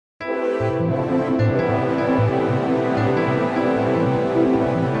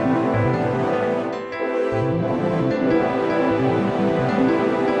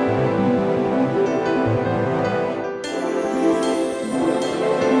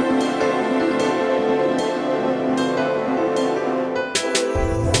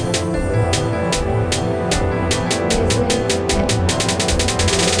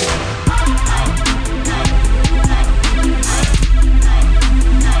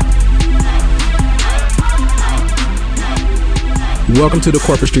Welcome to the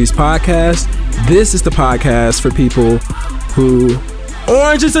Corporate Streets Podcast. This is the podcast for people who...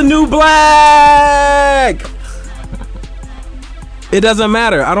 Orange is the new black! It doesn't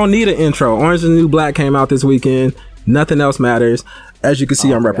matter. I don't need an intro. Orange is the new black came out this weekend. Nothing else matters. As you can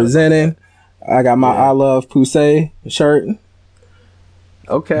see, I'm representing. I got my I Love Poussey shirt.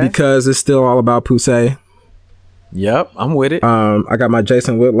 Okay. Because it's still all about Poussey. Yep, I'm with it. I got my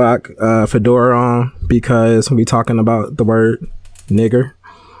Jason Whitlock fedora on because we talking about the word nigger.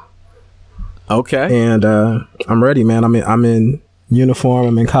 Okay. And I'm ready, man. I'm in uniform.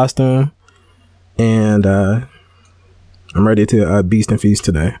 I'm in costume, and I'm ready to beast and feast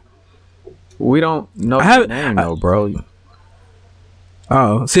today. We don't know your name though, bro.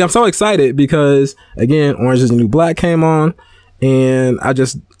 Oh, see, I'm so excited because again, Orange is the New Black came on, and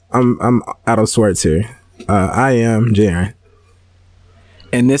I'm out of sorts here. I am Jerren.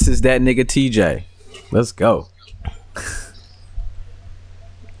 And this is that nigga TJ. Let's go.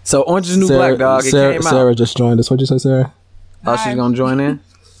 So Orange is the New Black, dog. It came out. Sarah just joined us. What'd you say, Sarah? Oh, she's gonna join in?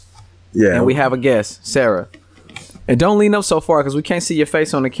 Yeah. And we have a guest, Sarah. And don't lean up so far because we can't see your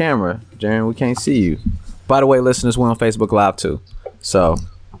face on the camera, Jerren. We can't see you. By the way, listeners, we're on Facebook Live too. So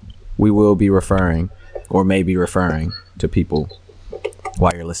we will be referring or maybe referring to people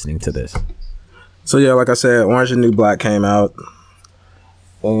while you're listening to this. So yeah, like I said, Orange is the New Black came out,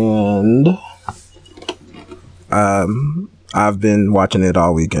 and I've been watching it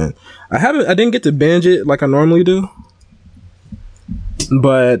all weekend. I didn't get to binge it like I normally do,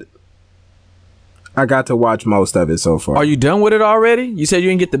 but I got to watch most of it so far. Are you done with it already? You said you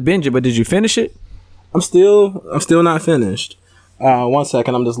didn't get to binge it, but did you finish it? I'm still not finished. 1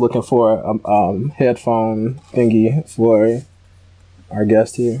 second, I'm just looking for a headphone thingy for our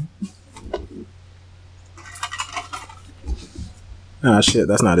guest here. Ah, shit,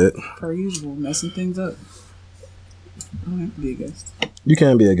 that's not it. Per usual, messing things up. I don't have to be a guest. You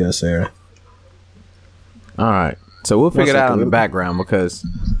can be a guest, Sarah. All right. So we'll figure it out in the background because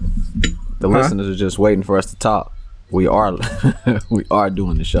the listeners are just waiting for us to talk. We are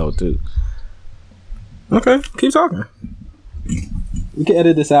doing the show too. Okay, keep talking. We can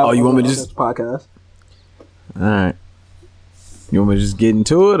edit this out. Oh, you want me to just podcast? All right. You want me to just get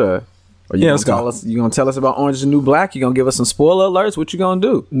into it, or you gonna tell us about Orange is the New Black? You gonna give us some spoiler alerts? What you gonna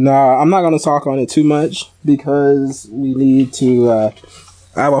do? Nah, I'm not gonna talk on it too much because we need to.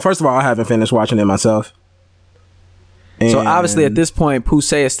 Well, first of all, I haven't finished watching it myself. So obviously, at this point,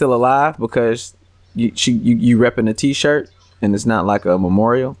 Poussey is still alive because you repping a T-shirt and it's not like a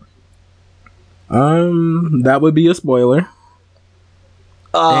memorial. That would be a spoiler.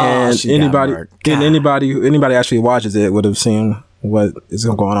 Oh, and anybody actually watches it would have seen what is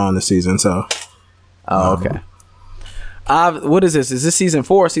going on this season. So, okay. What is this? Is this season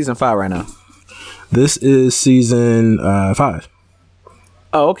 4 or season 5 right now? This is season 5.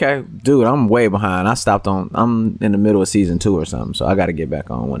 Oh, okay, dude. I'm way behind. I'm in the middle of season 2 or something, so I got to get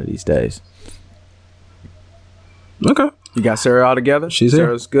back on one of these days. Okay. You got Sarah all together?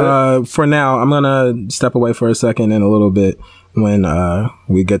 Sarah's good. For now, I'm gonna step away for a second in a little bit when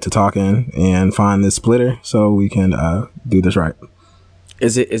we get to talking and find this splitter so we can do this right.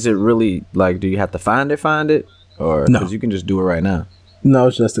 Is it really like? Do you have to find it, or no? Because you can just do it right now. No,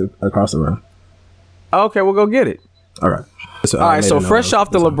 it's just across the room. Okay, we'll go get it. All right. All right. So fresh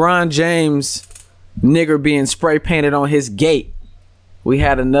off the LeBron James nigger being spray painted on his gate, we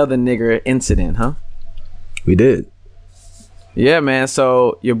had another nigger incident, huh? We did. Yeah, man.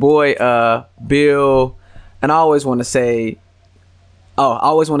 So your boy Bill, and I always want to say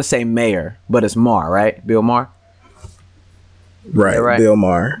Mayor, but it's Maher, right? Bill Maher. Right. Bill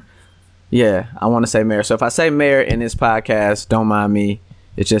Maher. Yeah, I want to say Mayor. So if I say Mayor in this podcast, don't mind me.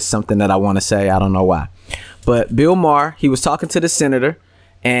 It's just something that I want to say. I don't know why. But Bill Maher, he was talking to the senator,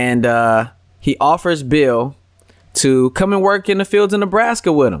 and he offers Bill to come and work in the fields in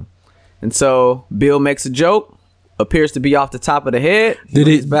Nebraska with him. And so Bill makes a joke. Appears to be off the top of the head.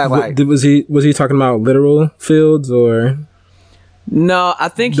 Was he talking about literal fields or? No, I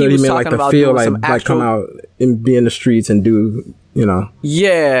think he was talking about field, doing some actual. Come out and be in the streets and do,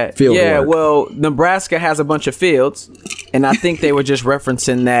 Yeah, field work. Well, Nebraska has a bunch of fields, and I think they were just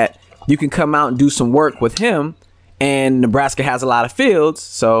referencing that you can come out and do some work with him, and Nebraska has a lot of fields,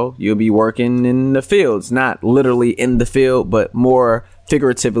 so you'll be working in the fields, not literally in the field, but more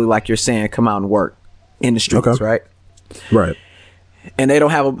figuratively, like you're saying, come out and work in the streets, okay. Right? Right. And they don't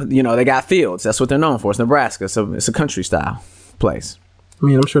have they got fields. That's what they're known for. It's Nebraska. So it's a country style place. I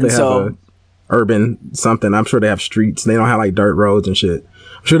mean, I'm sure they have a urban something. I'm sure they have streets. They don't have like dirt roads and shit.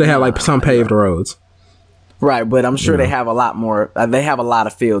 I'm sure they have like some paved roads. Right. But I'm sure they have a lot more. They have a lot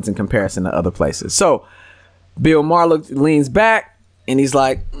of fields in comparison to other places. So Bill Maher leans back and he's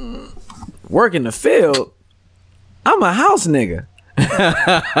like, work in the field? I'm a house nigga.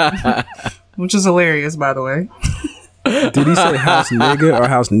 Which is hilarious, by the way. Did he say house nigga or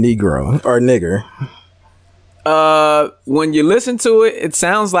house negro or nigger? When you listen to it, it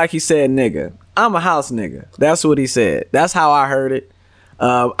sounds like he said nigga. I'm a house nigga. That's what he said. That's how I heard it.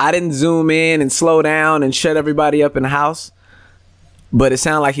 I didn't zoom in and slow down and shut everybody up in the house, but it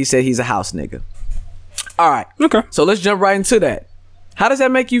sounded like he said he's a house nigga. All right. Okay. So let's jump right into that. How does that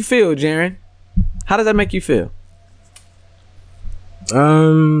make you feel, Jerren? How does that make you feel?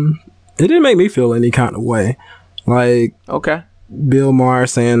 It didn't make me feel any kind of way. Like, Okay. Bill Maher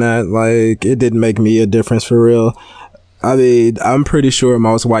saying that, like, it didn't make me a difference for real. I mean, I'm pretty sure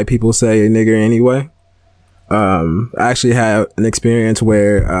most white people say nigger anyway. I actually had an experience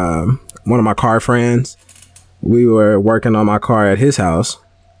where one of my car friends, we were working on my car at his house,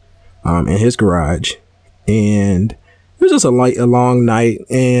 in his garage, and it was just a long night,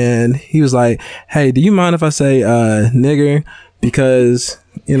 and he was like, "Hey, do you mind if I say nigger? Because,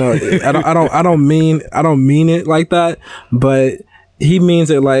 you know, I don't mean it like that, but he means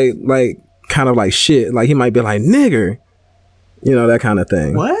it like kind of like shit. Like he might be like nigger, you know, that kind of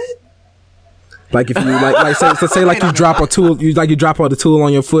thing." What? Like if you like say like you drop a tool, you drop all the tool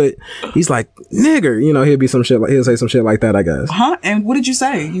on your foot. He's like nigger, you know. He'll say some shit like that, I guess. Huh? And what did you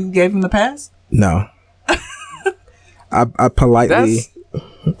say? You gave him the pass? No, I politely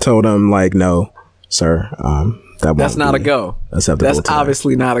told him like, no, sir. That's not a go. Acceptable. That's today.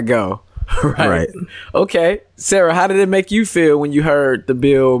 obviously not a go. Right. Okay. Sarah, how did it make you feel when you heard the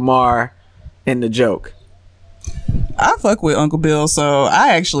Bill Maher and the joke? I fuck with Uncle Bill, so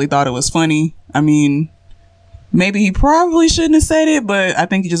I actually thought it was funny. I mean, maybe he probably shouldn't have said it, but I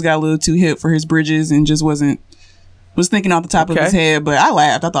think he just got a little too hip for his bridges and just was thinking off the top of his head. But I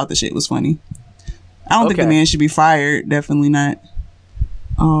laughed. I thought the shit was funny. I don't think the man should be fired. Definitely not.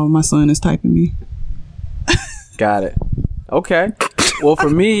 Oh, my son is typing me. Got it. Okay. Well, for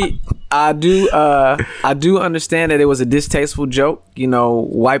me, I do understand that it was a distasteful joke. You know,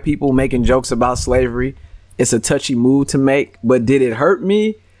 white people making jokes about slavery. It's a touchy move to make, but did it hurt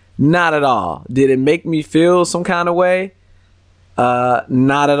me? Not at all. Did it make me feel some kind of way?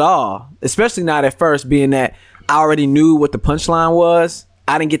 Not at all. Especially not at first, being that I already knew what the punchline was.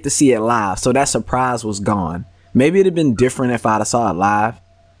 I didn't get to see it live, so that surprise was gone. Maybe it'd have been different if I'd have saw it live,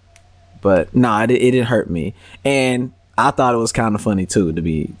 but no, it didn't hurt me. And I thought it was kind of funny too, to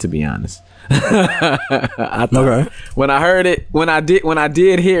be honest. I thought when I heard it, when I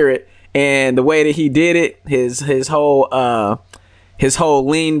did hear it, and the way that he did it, his whole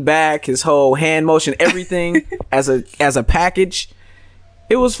lean back, his whole hand motion, everything as a package,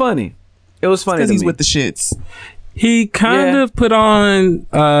 it was funny. It was funny because he's me. with the shits. He kind of put on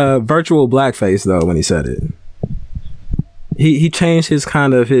virtual blackface though when he said it. He changed his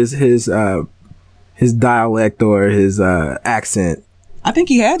kind of his dialect or his accent. I think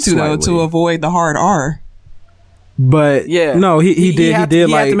he had to slightly, though, to avoid the hard R. But yeah, no, he did had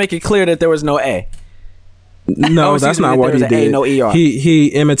to make it clear that there was no A. No, that's not what he did. A, no ER. He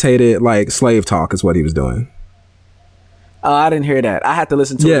imitated like slave talk is what he was doing. Oh, I didn't hear that. I had to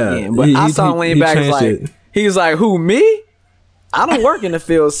listen to it again. But I saw him lean back. He was like, "Who, me? I don't work in the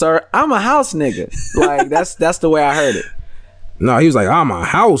field, sir. I'm a house nigga." Like that's the way I heard it. No, he was like, "I'm a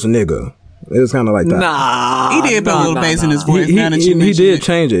house nigga." It was kind of like that. Nah, he did put a little bass in his voice. He did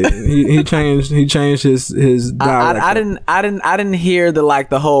change it. He changed his dialect. I didn't hear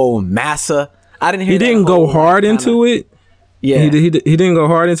the whole massa. I didn't hear. He didn't go hard into it. Yeah, he didn't go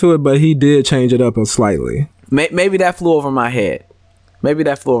hard into it, but he did change it up slightly. Maybe that flew over my head.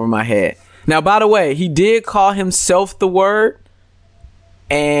 Now, by the way, he did call himself the word,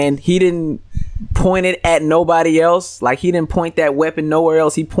 and he didn't point it at nobody else. Like, he didn't point that weapon nowhere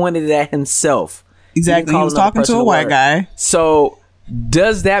else. He pointed it at himself. Exactly. He was talking to a white guy. So,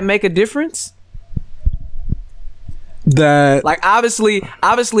 does that make a difference? That, like, obviously,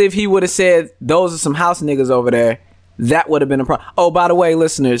 if he would have said, "Those are some house niggas over there," that would have been a problem. Oh, by the way,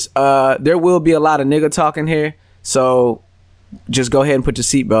 listeners, there will be a lot of nigga talking here, so just go ahead and put your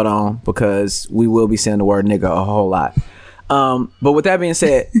seatbelt on because we will be saying the word nigga a whole lot. But with that being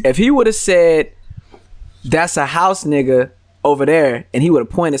said, if he would have said, "That's a house nigga over there," and he would have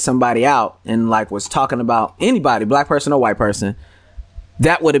pointed somebody out and like was talking about anybody, black person or white person,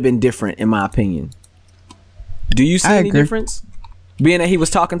 that would have been different in my opinion. Do you see any difference? Being that he was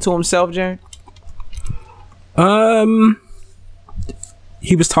talking to himself, Jerren?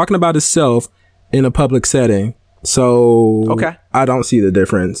 He was talking about himself in a public setting. So okay. I don't see the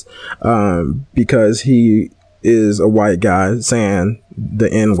difference. Because he is a white guy saying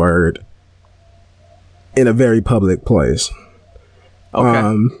the N-word in a very public place.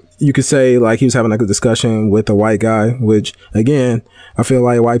 Okay. You could say like he was having like a discussion with a white guy, which again, I feel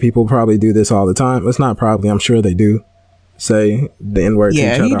like white people probably do this all the time. It's not probably, I'm sure they do say the N-word to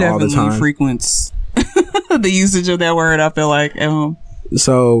each other all the time. Yeah, he definitely frequents the usage of that word, I feel like.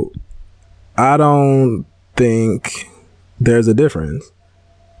 So I don't think there's a difference.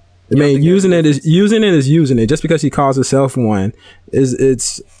 I mean, using it is using it. Just because he calls himself one,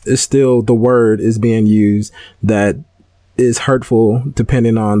 it's still the word is being used that is hurtful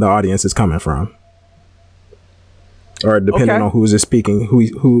depending on the audience it's coming from, or depending on who's speaking.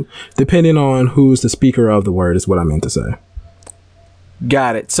 Who depending on who's the speaker of the word is what I meant to say.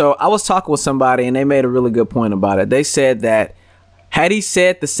 Got it. So I was talking with somebody and they made a really good point about it. They said that had he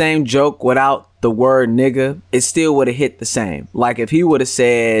said the same joke without the word nigga, it still would have hit the same. Like if he would have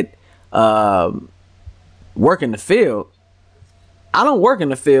said work in the field. I don't work in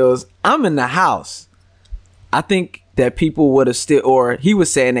the fields. I'm in the house. I think that people would have still, or he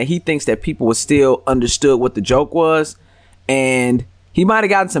was saying that he thinks that people would still understood what the joke was, and he might have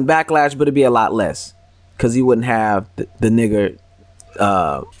gotten some backlash, but it'd be a lot less because he wouldn't have the nigger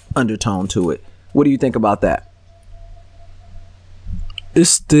undertone to it. What do you think about that? It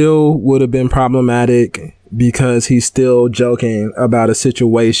still would have been problematic because he's still joking about a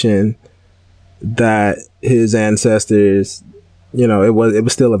situation that his ancestors, you know, it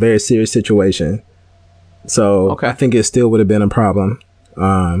was still a very serious situation. So I think it still would have been a problem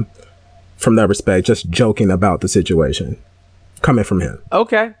from that respect, just joking about the situation coming from him.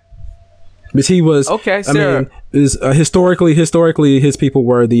 Okay. Because he was, Sarah. Historically, his people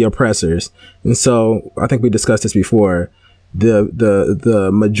were the oppressors. And so I think we discussed this before. The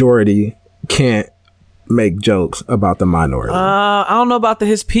majority can't make jokes about the minority. I don't know about the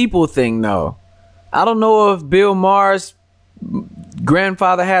his people thing, though. I don't know if Bill Maher's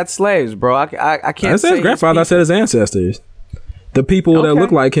grandfather had slaves, bro. I can't say his grandfather. I said his ancestors. The people that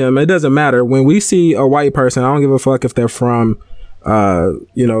look like him. It doesn't matter. When we see a white person, I don't give a fuck if they're from,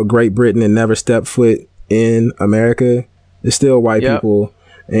 Great Britain and never stepped foot in America. It's still white people,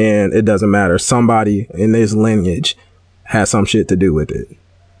 and it doesn't matter. Somebody in this lineage has some shit to do with it.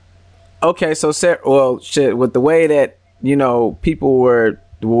 Okay, so with the way that people were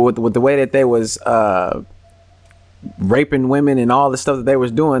with the way that they was raping women and all the stuff that they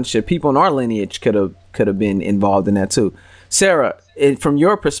was doing, people in our lineage could have been involved in that too. Sarah, from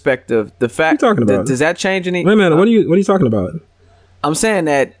your perspective, the fact does that change any? Wait a minute, what are you talking about? I'm saying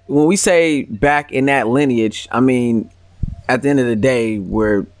that when we say back in that lineage, I mean, at the end of the day,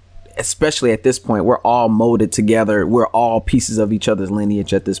 especially at this point, we're all molded together. We're all pieces of each other's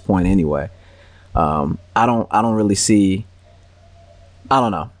lineage at this point anyway. I don't really see. I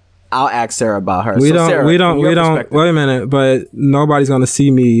don't know. I'll ask Sarah about her. We don't. Wait a minute, but nobody's gonna see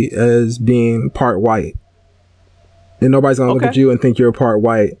me as being part white, and nobody's gonna look at you and think you're part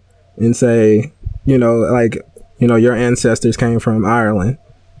white and say, your ancestors came from Ireland.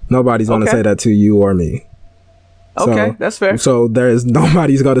 Nobody's gonna say that to you or me. Okay, that's fair. So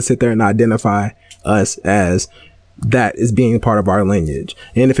nobody's gonna sit there and identify us as that as being part of our lineage.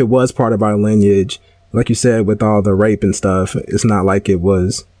 And if it was part of our lineage, like you said, with all the rape and stuff, it's not like it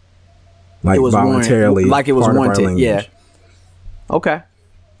was voluntarily like it was part wanted. Of our lineage. Yeah. Okay.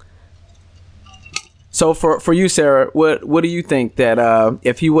 So for you, Sarah, what do you think that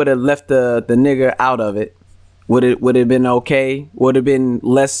if he would have left the nigger out of it, would it have been okay? Would it have been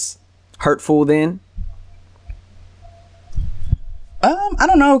less hurtful then? I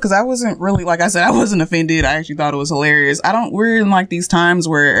don't know, because I wasn't really, like I said, I wasn't offended. I actually thought it was hilarious. We're in like these times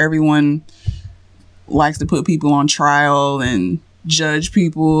where everyone likes to put people on trial and judge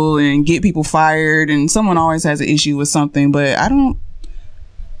people and get people fired, and someone always has an issue with something, but I don't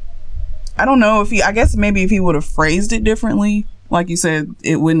know if I guess maybe if he would have phrased it differently, like you said,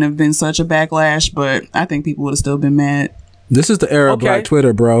 it wouldn't have been such a backlash, but I think people would have still been mad. This is the era of Black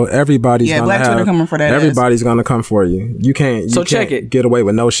Twitter, bro. Everybody's Twitter coming for that. Everybody's gonna come for you. You can't get away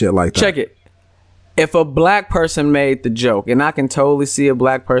with no shit like that. Check it. If a black person made the joke, and I can totally see a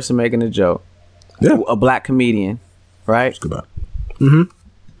black person making a joke, a black comedian, right? Mm-hmm.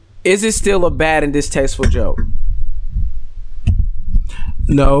 Is it still a bad and distasteful joke?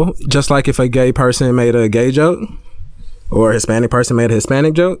 No, just like if a gay person made a gay joke or a Hispanic person made a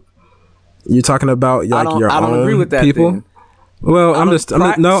Hispanic joke. You're talking about your own people. I don't agree with that. Then. Well, I'm just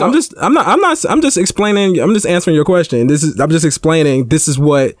explaining. I'm just answering your question. I'm just explaining. This is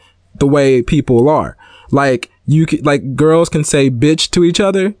what the way people are. Like girls can say bitch to each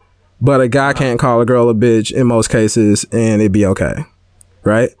other, but a guy can't call a girl a bitch in most cases, and it'd be okay,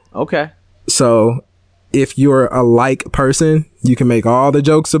 right? Okay. So if you're a like person, you can make all the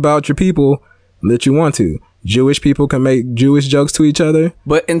jokes about your people, that you want to. Jewish people can make Jewish jokes to each other,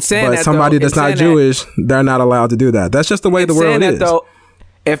 but in saying but that, somebody though, that's not Jewish, they're not allowed to do that. That's just the way the world is. Though,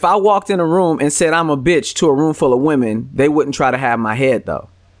 if I walked in a room and said I'm a bitch to a room full of women, they wouldn't try to have my head though.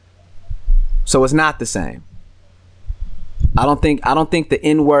 So it's not the same. I don't think the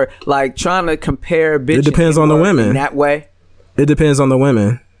N-word, like trying to compare bitch. It depends on the women in that way. It depends on the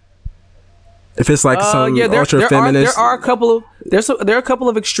women. If it's like some ultra feminist, there are a couple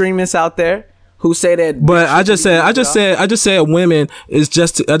of extremists out there who say that. But I just said women is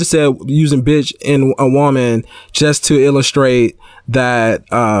I just said using bitch in a woman just to illustrate that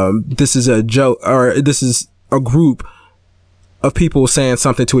this is a joke, or this is a group of people saying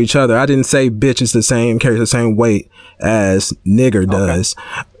something to each other. I didn't say bitch is carries the same weight as nigger does.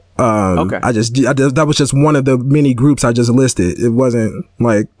 Okay. That was just one of the many groups I just listed. It wasn't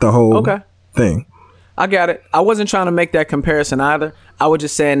like the whole thing. I got it. I wasn't trying to make that comparison either. I was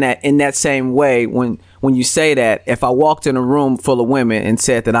just saying that in that same way, when you say that, if I walked in a room full of women and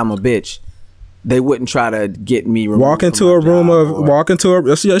said that I'm a bitch, they wouldn't try to get me removed. Yes,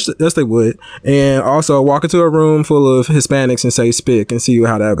 they would. And also walk into a room full of Hispanics and say spick and see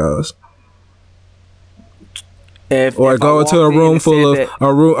how that goes. Or go into a room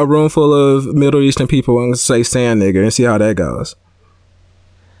full of Middle Eastern people and say sand nigger and see how that goes.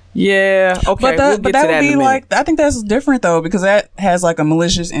 Yeah, okay. But that would be like, I think that's different though, because that has like a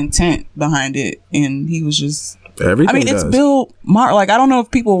malicious intent behind it, and he was just. Everything it's Bill Maher. Like, I don't know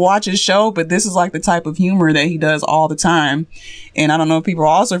if people watch his show, but this is like the type of humor that he does all the time. And I don't know if people are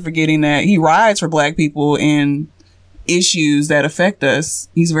also forgetting that he rides for black people in issues that affect us.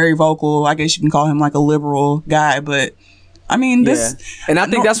 He's very vocal. I guess you can call him like a liberal guy, but I mean, and I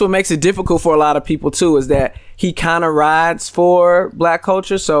think that's what makes it difficult for a lot of people too, is that he kind of rides for black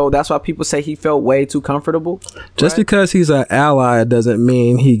culture. So that's why people say he felt way too comfortable. Just because he's an ally doesn't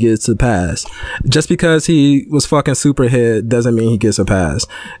mean he gets a pass. Just because he was fucking Superhead doesn't mean he gets a pass.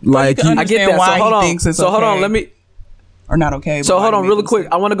 Like, I get that. Why so hold on. Thinks it's hold on. Let me. Or not okay. So hold on really quick.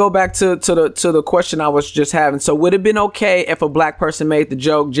 I want to go back to the question I was just having. So would it have been okay if a black person made the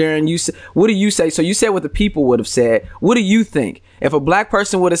joke? Jerren, what do you say? So you said what the people would have said. What do you think? If a black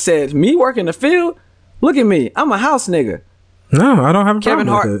person would have said, me work in the field? Look at me. I'm a house nigga. No, I don't have a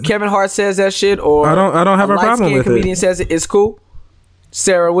problem with it. Kevin Hart says that shit, or I don't have a problem with it. Comedian says it's cool.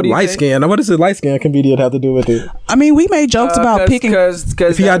 Sarah, what do you think? Light skin. What does a light skin comedian have to do with it? I mean, we made jokes about picking.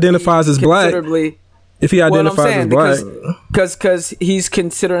 If he identifies as black. If he identifies as black, because he's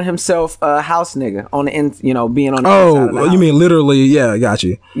considering himself a house nigga on the end, being on the inside of the house. You mean literally? Yeah, got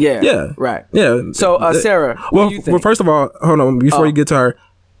you. Yeah, right. Yeah. So, Sarah, what do you think? Well, first of all, hold on before you get to her.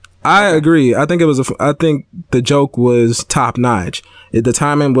 I agree. I think I think the joke was top notch. The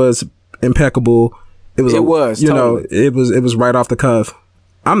timing was impeccable. It was right off the cuff.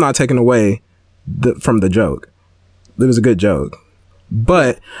 I'm not taking away from the joke. It was a good joke,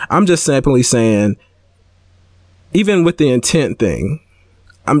 but I'm just simply saying. Even with the intent thing,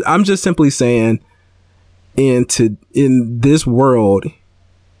 I'm just simply saying, in this world,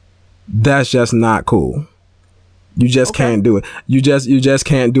 that's just not cool. You just can't do it. You just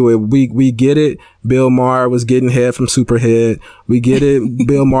can't do it. We get it. Bill Maher was getting head from Superhead. We get it.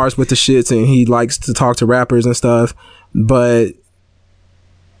 Bill Maher's with the shits and he likes to talk to rappers and stuff. But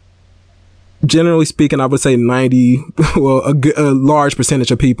generally speaking, I would say a large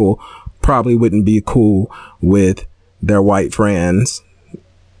percentage of people probably wouldn't be cool with their white friends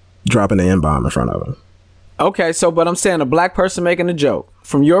dropping the N-bomb in front of them. Okay, but I'm saying a black person making a joke,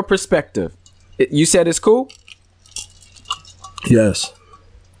 from your perspective, you said it's cool? Yes.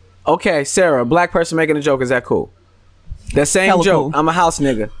 Okay, Sarah, a black person making a joke, is that cool? That same Hella joke, cool. I'm a house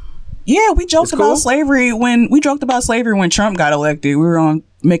nigga. Yeah, we joked about slavery when Trump got elected. We were on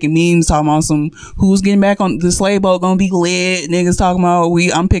making memes talking about who's getting back on the slave boat gonna be lit. Niggas talking about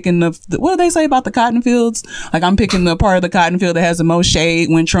I'm picking what do they say about the cotton fields? Like, I'm picking the part of the cotton field that has the most shade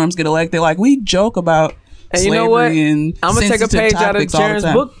when Trumps get elected. Like, we joke about slavery. You know what? And I'm gonna take a page out of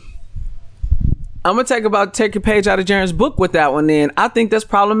Jerren's book. I'm gonna take a page out of Jerren's book with that one. Then I think that's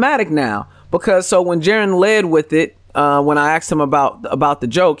problematic now, because when Jerren led with it. When I asked him about the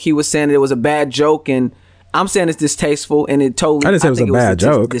joke, he was saying it was a bad joke, and I'm saying it's distasteful, and it totally. I didn't say it was a bad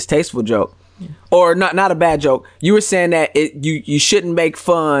joke. Distasteful joke, or not a bad joke. You were saying that you shouldn't make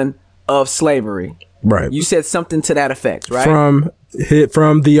fun of slavery, right? You said something to that effect, right? From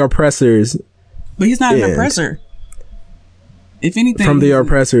the oppressors, but he's not an oppressor. If anything, from the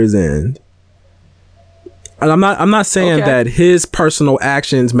oppressor's end. And I'm not saying that his personal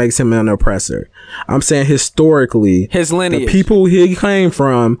actions makes him an oppressor. I'm saying historically, his lineage, the people he came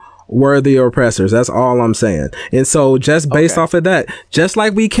from were the oppressors. That's all I'm saying. And so just based off of that, just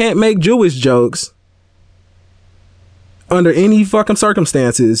like we can't make Jewish jokes under any fucking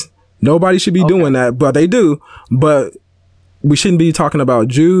circumstances, nobody should be doing that, but they do. But we shouldn't be talking about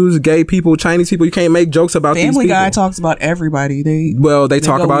Jews, gay people, Chinese people. You can't make jokes about these people. Family Guy talks about everybody. They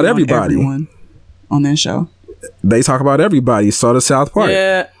talk about everybody on that show. They talk about everybody. So does South Park.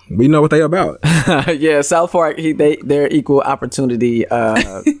 Yeah. We know what they about. Yeah, South Park, they're equal opportunity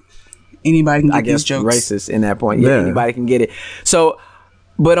anybody can get I guess these jokes. Racist in that point. Yeah, anybody can get it. So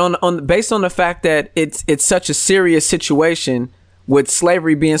but on based on the fact that it's such a serious situation, with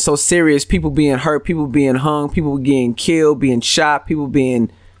slavery being so serious, people being hurt, people being hung, people getting killed, being shot,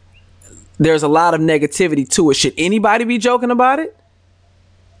 there's a lot of negativity to it. Should anybody be joking about it?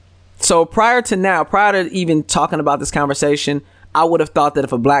 So prior to even talking about this conversation, I would have thought that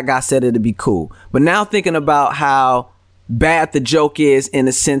if a black guy said it, it'd be cool. But now thinking about how bad the joke is in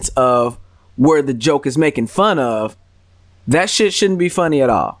the sense of where the joke is making fun of, that shit shouldn't be funny at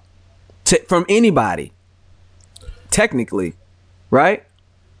all. From anybody. Technically. Right?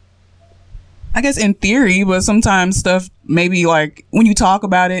 I guess in theory, but sometimes stuff, maybe like when you talk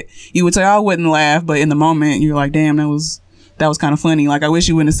about it, you would say, I wouldn't laugh, but in the moment you're like, damn, that was kind of funny. Like, I wish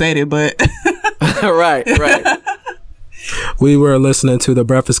you wouldn't have said it, but right. We were listening to The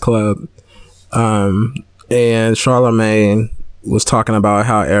Breakfast Club, and Charlemagne was talking about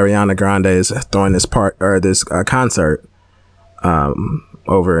how Ariana Grande is throwing this concert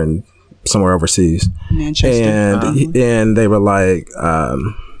over in somewhere overseas, Manchester, and they were like,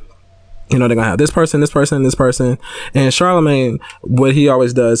 they're gonna have this person, and Charlemagne, what he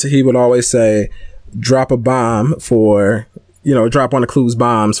always does, he would always say, drop a bomb for, drop one of Clue's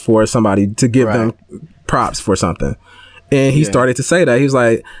bombs for somebody to give them props for something. And he started to say that. He was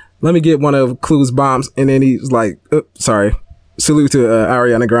like, let me get one of Clue's bombs. And then he was like, salute to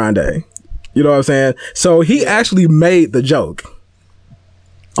Ariana Grande. You know what I'm saying? So he actually made the joke.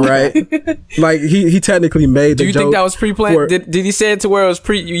 Right? Like, he technically made the joke. Do you think that was pre-planned? Did he say it to where it was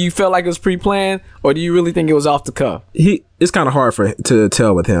you felt like it was pre-planned? Or do you really think it was off the cuff? It's kind of hard to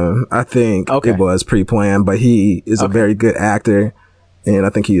tell with him. I think it was pre-planned, but he is a very good actor. And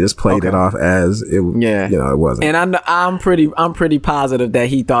I think he just played it off as it. Yeah, it wasn't. And I'm pretty positive that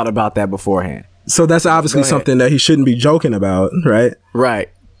he thought about that beforehand. So that's obviously something that he shouldn't be joking about, right?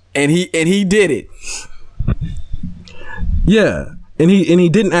 Right. And he did it. Yeah, and he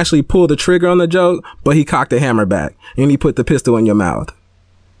didn't actually pull the trigger on the joke, but he cocked the hammer back and he put the pistol in your mouth.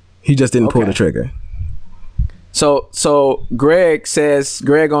 He just didn't pull the trigger. So Greg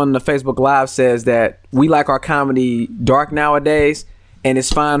on the Facebook Live says that we like our comedy dark nowadays. And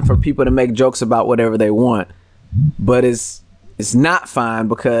it's fine for people to make jokes about whatever they want, but it's not fine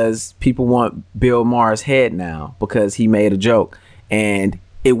because people want Bill Maher's head now because he made a joke, and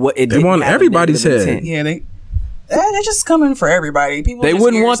they want everybody's head. Intent. Yeah, they're just coming for everybody. People. They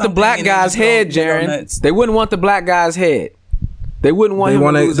wouldn't want the black guy's head, Jerren. They wouldn't want the black guy's head. They wouldn't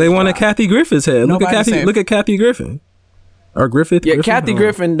want. They wanted Kathy Griffin's head. Look at Kathy Griffin, or Griffith. Yeah, Kathy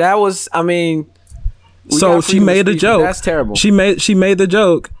Griffin. That was. I mean. So she made a joke. That's terrible. She made the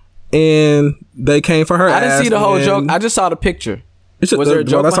joke, and they came for her. I didn't see the whole joke. I just saw the picture. Was there a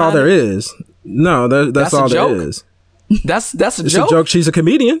joke? Well, that's all there is. No, that's all there is. That's a joke. It's a joke. She's a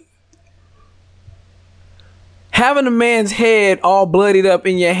comedian. Having a man's head all bloodied up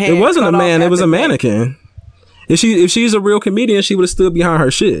in your hand. It wasn't a man. It was a mannequin. If she's a real comedian, she would have stood behind her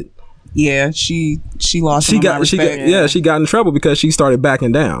shit. Yeah, she lost. She got in trouble because she started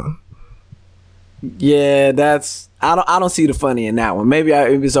backing down. Yeah, I don't see the funny in that one. Maybe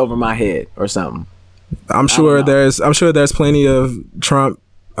it was over my head or something. I'm sure there's plenty of Trump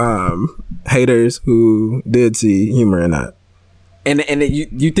haters who did see humor in that. And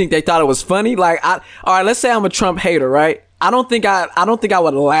you think they thought it was funny? Like, all right, let's say I'm a Trump hater, right? I don't think I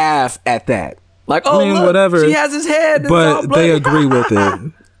would laugh at that. Like, look, whatever. She has his head, but they agree with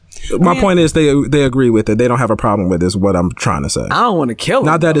it. My point is they agree with it. They don't have a problem with it. Is what I'm trying to say. I don't want to kill him.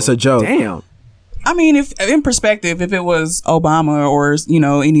 Not that it's a joke. Damn. I mean, if in perspective, if it was Obama or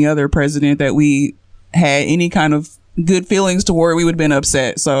any other president that we had any kind of good feelings toward, we would have been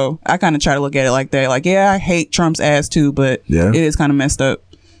upset. So I kind of try to look at it like that. Like, yeah, I hate Trump's ass too, but it is kind of messed up.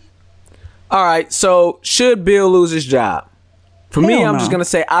 All right, so should Bill lose his job? For me, I'm just gonna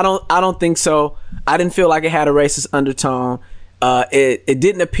say I don't think so. I didn't feel like it had a racist undertone. It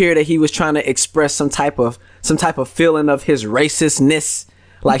didn't appear that he was trying to express some type of feeling of his racistness.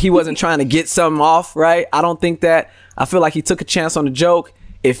 Like he wasn't trying to get something off, right? I don't think that. I feel like he took a chance on the joke.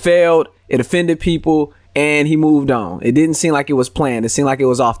 It failed. It offended people, and he moved on. It didn't seem like it was planned. It seemed like it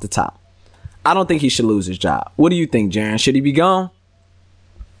was off the top. I don't think he should lose his job. What do you think, Jerren? Should he be gone?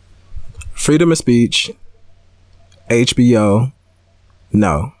 freedom of speech, HBO,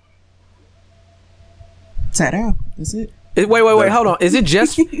 no. Tat out. That's it. Wait, hold on. Is it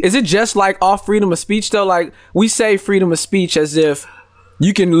just like off freedom of speech though? Like we say freedom of speech as if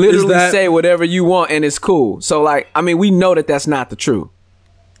you can literally say whatever you want and it's cool. So like, I mean, we know that that's not the truth.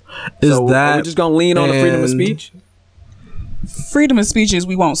 Are we just gonna lean on the freedom of speech? Freedom of speech is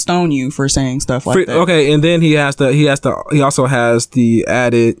we won't stone you for saying stuff like that. Okay, and then he also has the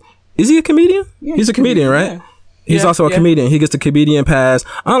added. Is he a comedian? Yeah, he's a comedian, right? Yeah. He's also a comedian. He gets the comedian pass.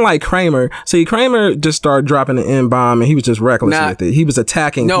 Unlike Kramer. See, Kramer just started dropping the N-bomb and he was just reckless with it. He was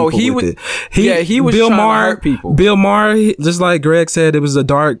attacking people with it. He was trying to hurt people. Bill Maher, just like Greg said, it was a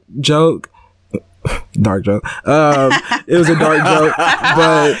dark joke. Dark joke. It was a dark joke.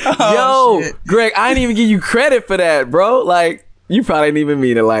 But shit. Greg, I didn't even give you credit for that, bro. Like, you probably didn't even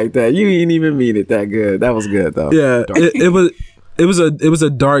mean it like that. You didn't even mean it that good. That was good though. Yeah, it was a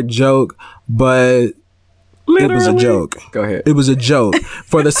dark joke, but literally. It was a joke. Go ahead. It was a joke.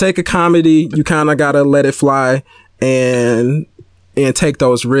 For the sake of comedy, you kind of gotta let it fly and take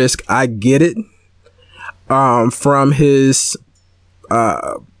those risks. I get it. From his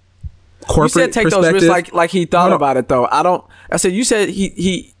corporate you said take those risks like he thought about it though. I said you said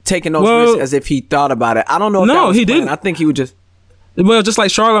he taking those risks as if he thought about it. I don't know if that was he didn't. I think he would just just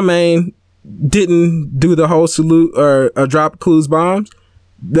like Charlemagne didn't do the whole salute or drop clues bombs.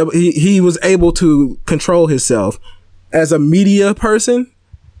 He was able to control himself as a media person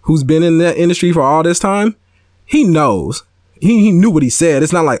who's been in that industry for all this time. He knows. He knew what he said.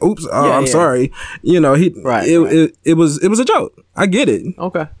 It's not like, oops, I'm sorry. You know, it was a joke. I get it.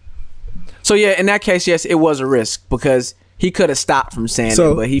 Okay. So yeah, in that case, yes, it was a risk because he could have stopped from saying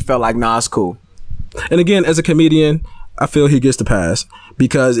it, but he felt like, nah, it's cool. And again, as a comedian, I feel he gets the pass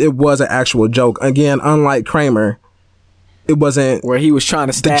because it was an actual joke. Again, unlike Kramer, it wasn't where he was trying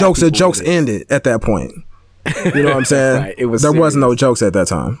to stab the jokes ended at that point. You know what I'm saying? Right. There was no jokes at that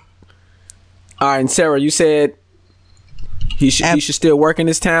time. All right, and Sarah, you said he should still work in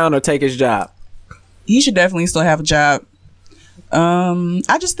this town or take his job. He should definitely still have a job.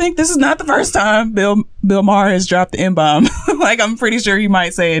 I just think this is not the first time Bill Maher has dropped the N-bomb. Like, I'm pretty sure he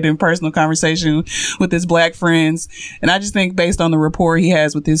might say it in personal conversation with his black friends. And I just think based on the rapport he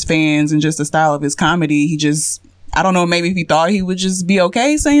has with his fans and just the style of his comedy, I don't know, maybe if he thought he would just be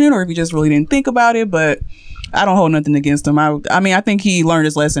okay saying it or if he just really didn't think about it, but I don't hold nothing against him. I mean, I think he learned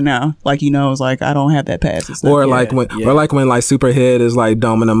his lesson now. Like, he knows, like, I don't have that pass and stuff. Or like when Superhead is like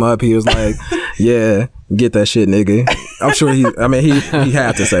doming him up, he was like, yeah, get that shit, nigga. I'm sure he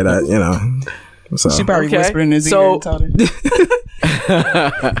had to say that, you know. So. She probably whispered in his ear and told him.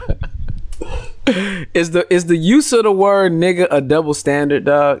 Is the use of the word nigga a double standard,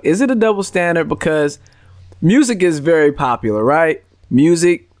 dog? Is it a double standard? Because music is very popular, right?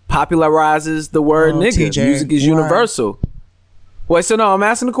 Music popularizes the word nigga. TJ, music is universal. Wait, so no, I'm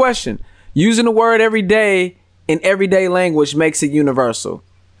asking the question. Using the word every day in everyday language makes it universal.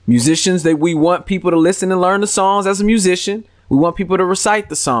 Musicians, that we want people to listen and learn the songs as a musician. We want people to recite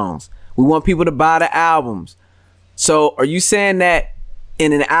the songs. We want people to buy the albums. So are you saying that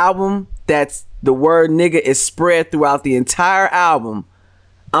in an album that's the word nigga is spread throughout the entire album,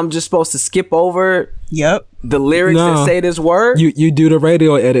 I'm just supposed to skip over the lyrics that say this word? You do the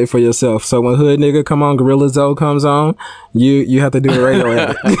radio edit for yourself. So when Hood Nigga come on, Gorilla Zoe comes on, you have to do the radio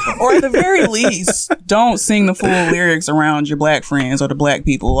edit. Or at the very least, don't sing the full lyrics around your black friends or the black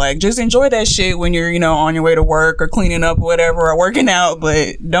people. Like, just enjoy that shit when you're, on your way to work or cleaning up or whatever or working out,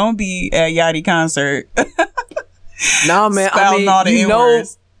 but don't be at Yachty concert. Nah, man. I mean,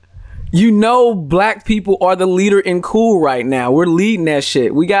 you know black people are the leader in cool right now. We're leading that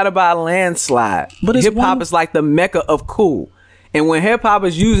shit. We got about a landslide. But hip-hop is like the mecca of cool. And when hip-hop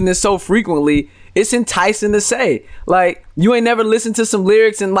is using it so frequently, it's enticing to say. Like, you ain't never listened to some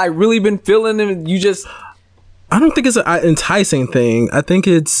lyrics and like really been feeling them. I don't think it's an enticing thing. I think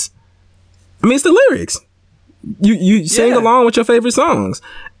it's the lyrics. You sing along with your favorite songs.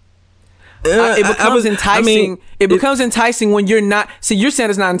 It becomes enticing. It becomes enticing when you're not. See, you're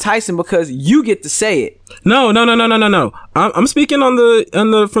saying it's not enticing because you get to say it. No. I'm speaking from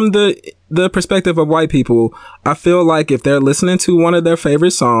the perspective of white people. I feel like if they're listening to one of their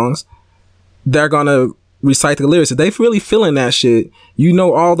favorite songs, they're gonna recite the lyrics. If they really feeling that shit,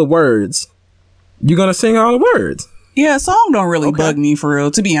 all the words. You're gonna sing all the words. Yeah, a song don't really bug me for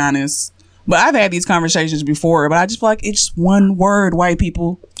real, to be honest. But I've had these conversations before, but I just feel like it's one word, white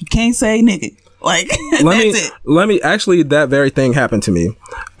people. You can't say nigga. Like, that very thing happened to me.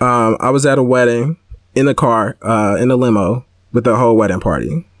 I was at a wedding in the car, in a limo with the whole wedding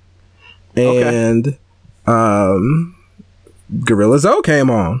party. And Gorilla Zoe came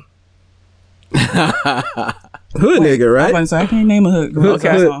on. Hood Nigger, right? I can't name a hood girl.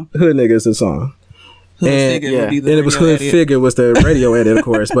 Hood Nigger is the song. Hood And, Figure would be the and it was radio Hood edit. Figure was the radio edit, of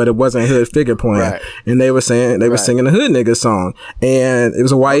course, but it wasn't Hood Figure playing. Right. And they were singing the Hood Nigger song, and it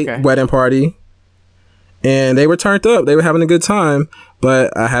was a white wedding party, and they were turned up. They were having a good time,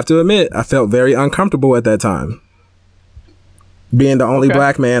 but I have to admit, I felt very uncomfortable at that time, being the only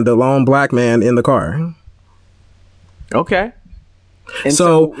black man, the lone black man in the car. Okay. And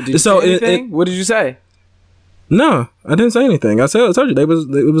So- did you so say it- anything? What did you say? No, I didn't say anything. I told you it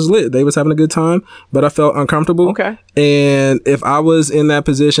was lit. They was having a good time, but I felt uncomfortable. Okay. And if I was in that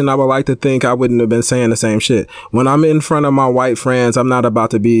position, I would like to think I wouldn't have been saying the same shit. When I'm in front of my white friends, I'm not about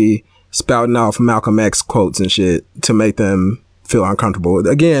to be spouting off Malcolm X quotes and shit to make them feel uncomfortable.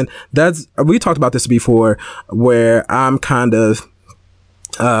 Again, we talked about this before, where I'm kind of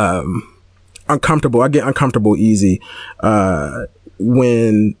uncomfortable. I get uncomfortable easy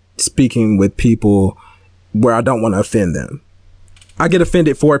when speaking with people where I don't want to offend them. I get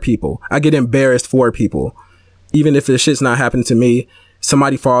offended for people. I get embarrassed for people. Even if the shit's not happening to me,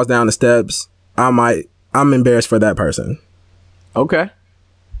 somebody falls down the steps, I'm embarrassed for that person. Okay.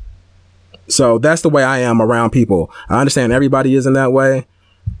 So that's the way I am around people. I understand everybody isn't that way,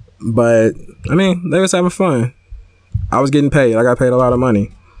 but I mean, they was having fun. I was getting paid. I got paid a lot of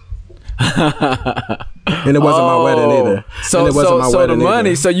money. And it wasn't my wedding either. So the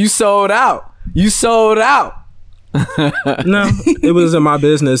money, so you sold out. You sold out. No, it was in my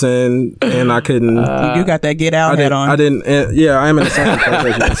business, and I couldn't. You do got that get out hat on. I didn't. Yeah, I am in the same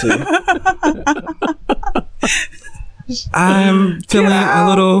place, as you can see. I'm feeling a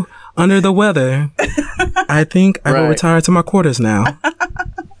little under the weather. I think I will retire to my quarters now.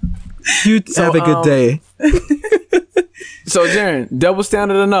 You have a good day. So, Jerren, double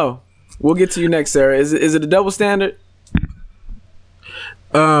standard or no? We'll get to you next, Sarah. Is it a double standard?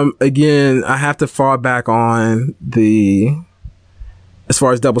 Again, I have to fall back on as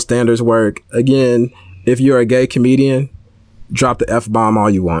far as double standards work. Again, if you're a gay comedian, drop the F-bomb all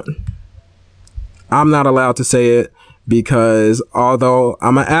you want. I'm not allowed to say it because although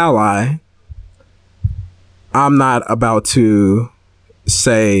I'm an ally, I'm not about to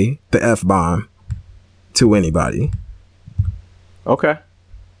say the F-bomb to anybody. Okay.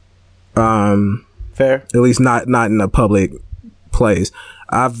 Fair. At least not in a public place.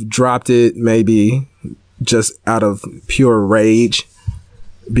 I've dropped it maybe just out of pure rage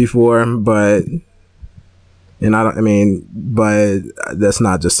before, but that's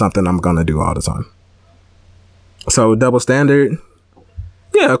not just something I'm gonna do all the time. So double standard,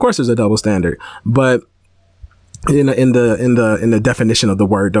 yeah, of course there's a double standard, but in the definition of the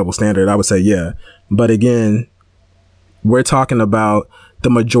word double standard, I would say yeah. But again, we're talking about the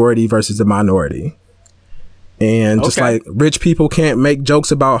majority versus the minority. And just like rich people can't make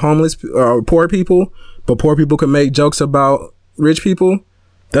jokes about homeless or poor people, but poor people can make jokes about rich people.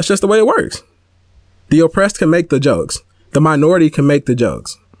 That's just the way it works. The oppressed can make the jokes. The minority can make the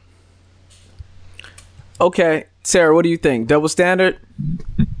jokes. Okay, Sarah, what do you think? Double standard?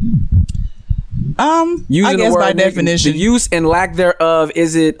 Using I guess by definition, the use and lack thereof,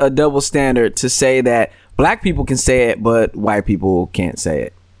 is it a double standard to say that black people can say it, but white people can't say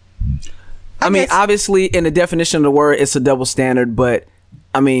it? I mean, obviously, in the definition of the word, it's a double standard, but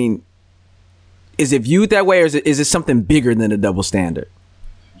I mean, is it viewed that way, or is it something bigger than a double standard?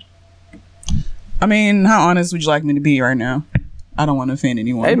 I mean, how honest would you like me to be right now? I don't want to offend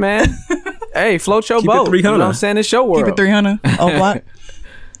anyone. Hey, man. Hey, float your Keep boat. it 300. You know what I'm saying? It's your world. Keep it 300. Oh, block.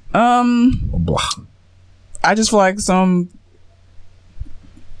 Blah. I just feel like some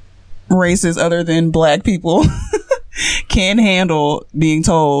races other than black people can't handle being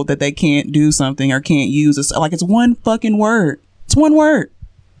told that they can't do something or can't use it. Like, it's one fucking word. It's one word.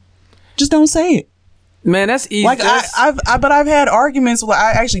 Just don't say it. Man, that's easy. Like I've had arguments. Like,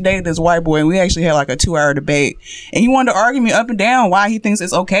 I actually dated this white boy, and we actually had like a 2-hour debate, and he wanted to argue me up and down why he thinks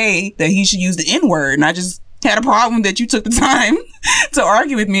it's okay that he should use the N-word, and I just had a problem that you took the time to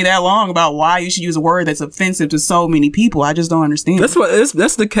argue with me that long about why you should use a word that's offensive to so many people. I just don't understand.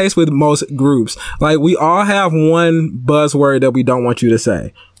 That's the case with most groups. Like, we all have one buzzword that we don't want you to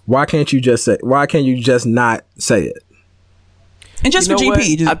say. Why can't you just not say it? And just You for know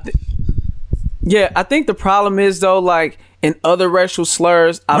GP, what? I think the problem is though, like in other racial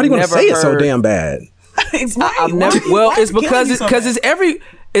slurs, Why do you want to say it so damn bad? it's right. I've never. Well, it's because it's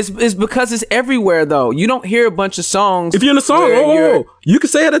it's everywhere though. You don't hear a bunch of songs. If you're in a song, you can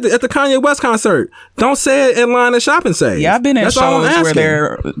say it at the Kanye West concert. Don't say it in line at shop and say. Yeah, I've been at That's all I'm shows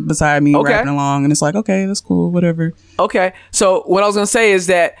where asking. they're beside me rapping along, and it's like, okay, that's cool, whatever. Okay, so what I was gonna say is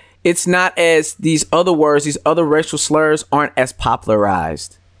that it's not as these other words, these other racial slurs aren't as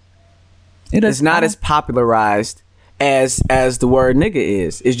popularized. It's not as popularized as the word nigga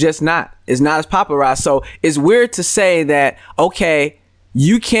is. It's just not. It's not as popularized. So it's weird to say that, okay,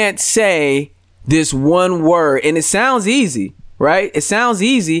 you can't say this one word, and it sounds easy, right? It sounds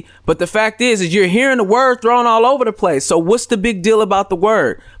easy, but the fact is you're hearing the word thrown all over the place. So what's the big deal about the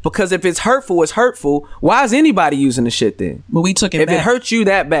word? Because if it's hurtful, it's hurtful. Why is anybody using the shit then? But we took it if back. it hurts you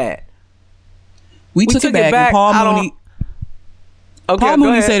that bad. We took it back. And Paul Mooney. Okay, Paul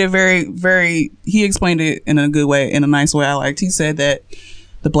Mooney said it very. He explained it in a good way, in a nice way. I liked. He said that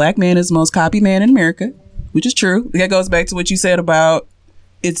the black man is the most copied man in America, which is true. That goes back to what you said about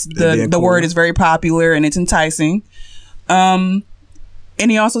it's the cool. word is very popular and it's enticing. And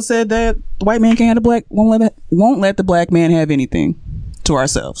he also said that the white man can't have the black won't let the black man have anything to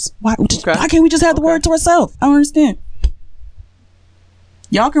ourselves. Why can't we just have the word to ourselves? I don't understand.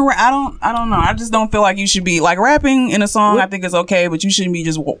 Y'all can. I don't know. I just don't feel like you should be like rapping in a song. I think it's okay, but you shouldn't be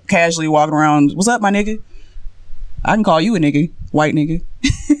just casually walking around. What's up, my nigga? I can call you a nigga, white nigga.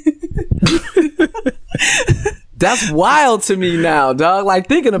 That's wild to me now, dog. Like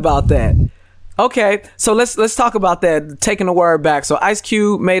thinking about that. Okay, so let's talk about that. Taking the word back. So Ice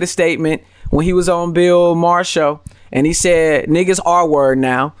Cube made a statement when he was on Bill Maher's show, and he said niggas R word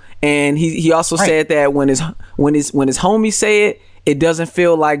now, and he also said that when his homies say it, it doesn't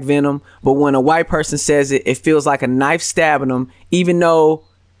feel like venom, but when a white person says it, it feels like a knife stabbing them, even though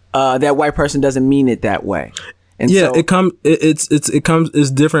that white person doesn't mean it that way. And yeah, so,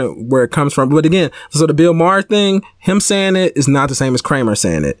 it's different where it comes from. But again, so the Bill Maher thing, him saying it is not the same as Kramer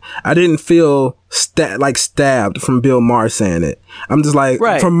saying it. I didn't feel stabbed from Bill Maher saying it. I'm just like,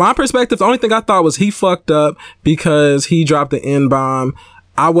 from my perspective, the only thing I thought was he fucked up because he dropped the N-bomb.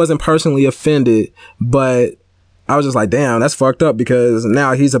 I wasn't personally offended, but I was just like, damn, that's fucked up because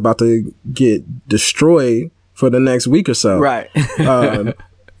now he's about to get destroyed for the next week or so. Right.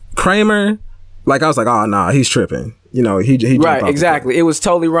 Kramer, like I was like, oh nah, he's tripping. You know, he right, exactly. It was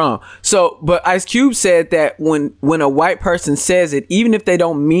totally wrong. So, but Ice Cube said that when a white person says it, even if they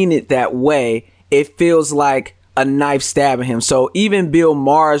don't mean it that way, it feels like a knife stabbing him. So even Bill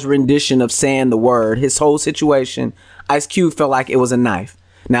Maher's rendition of saying the word, his whole situation, Ice Cube felt like it was a knife.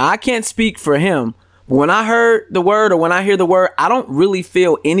 Now I can't speak for him. When I heard the word or when I hear the word, I don't really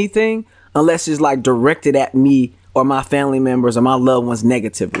feel anything unless it's like directed at me or my family members or my loved ones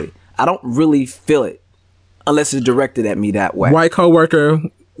negatively. I don't really feel it unless it's directed at me that way. White coworker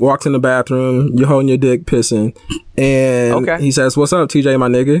walks in the bathroom, you're holding your dick, pissing, and he says, "What's up, TJ, my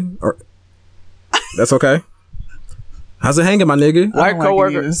nigga?" Or, that's okay. How's it hanging, my nigga? White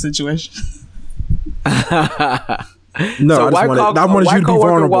coworker. This situation. No, so I wanted you to be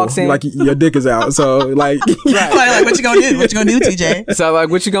vulnerable. Like your dick is out. So like, like what you gonna do? What you gonna do, TJ? So like,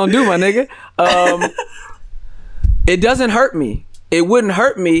 what you gonna do, my nigga? It doesn't hurt me. It wouldn't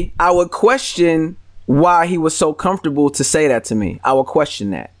hurt me. I would question why he was so comfortable to say that to me. I would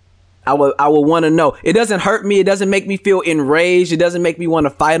question that. I would want to know. It doesn't hurt me. It doesn't make me feel enraged. It doesn't make me want to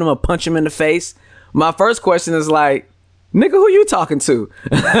fight him or punch him in the face. My first question is like, nigga, who you talking to?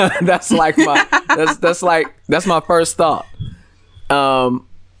 That's like that's my first thought.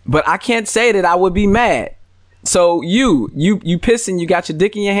 But I can't say that I would be mad. So you pissing, you got your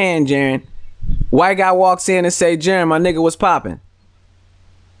dick in your hand, Jerren. White guy walks in and say, Jerren, my nigga was popping.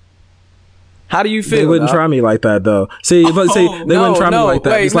 How do you feel? They wouldn't try me like that though. See, they wouldn't try me like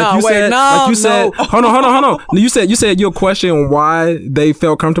that. It's like you said. Hold on. You said you'll question why they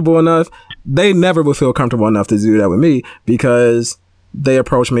felt comfortable enough. They never would feel comfortable enough to do that with me because they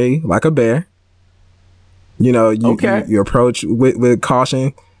approach me like a bear. You know, you approach with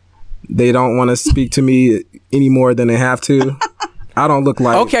caution. They don't want to speak to me any more than they have to. I don't look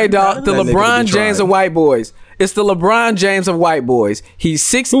like dog. The LeBron James of white boys. It's the LeBron James of white boys. He's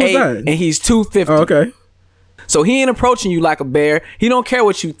 6'8" and he's 250. Okay. So he ain't approaching you like a bear. He don't care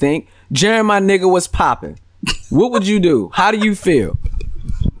what you think. Jerren, my nigga, was popping. What would you do? How do you feel?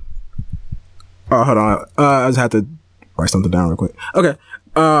 Oh, hold on. I just have to write something down real quick. Okay.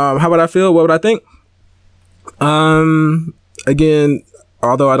 How would I feel? What would I think? Again,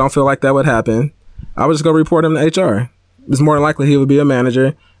 although I don't feel like that would happen, I would just go report him to HR. It's more than likely he would be a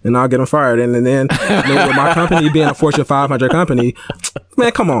manager and I'll get him fired. And then with my company being a Fortune 500 company,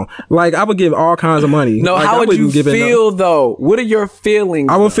 man, come on. Like, I would give all kinds of money. No, like, how would you feel though? What are your feelings?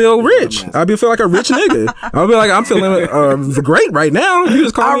 I would feel rich. I'd feel like a rich nigga. I would be like, I'm feeling great right now. You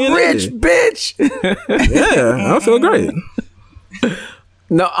just call me a rich bitch. Yeah, I feel great.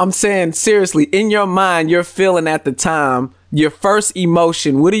 No, I'm saying seriously, in your mind, you're feeling at the time, your first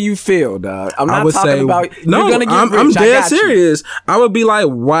emotion, what do you feel, dog? I'm not talking about no, you're gonna get rich. I'm dead serious. I would be like,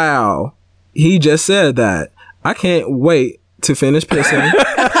 wow, he just said that. I can't wait to finish pissing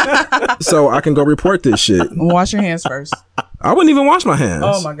so I can go report this shit. Wash your hands first. I wouldn't even wash my hands.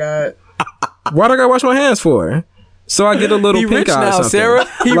 Oh my God. Why do I gotta wash my hands for? So I get a little He pink rich eye or now, something. Sarah.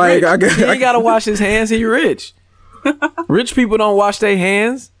 He Like, rich. He ain't gotta wash his hands. He rich. Rich people don't wash their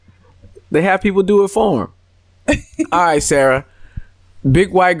hands. They have people do it for them. All right, Sarah.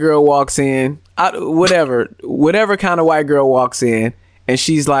 Big white girl walks in. Whatever kind of white girl walks in, and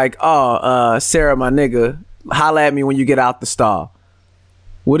she's like, "Oh, Sarah, my nigga, holla at me when you get out the stall."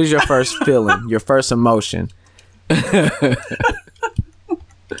 What is your first feeling? Your first emotion?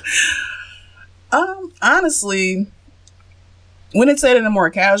 Honestly, when it's said in a more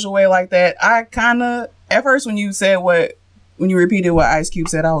casual way like that, I kind of, at first when you repeated what Ice Cube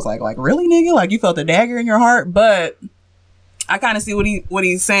said, I was like really, nigga? Like, you felt a dagger in your heart? But I kind of see what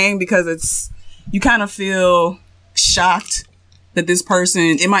he's saying, because you kind of feel shocked that this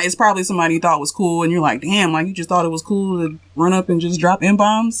person, it's probably somebody you thought was cool, and you're like, damn, like, you just thought it was cool to run up and just drop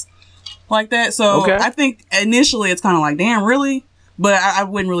N-bombs like that. So okay. I think initially it's kind of like, damn, really? But I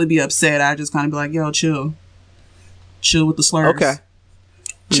wouldn't really be upset. I just kind of be like, yo, chill with the slurs. Okay.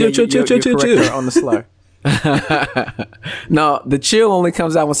 Chill. On the slur. No, the chill only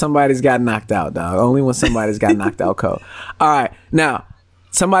comes out when somebody's got knocked out, dog. Only when somebody's got knocked out cold. All right. Now,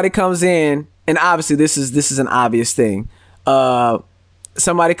 somebody comes in, and obviously this is an obvious thing.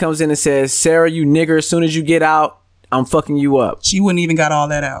 Somebody comes in and says, "Sarah, you nigger, as soon as you get out, I'm fucking you up." She wouldn't even got all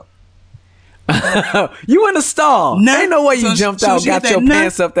that out. You in the stall. Nah. Ain't no way you So jumped she out, got that your nah.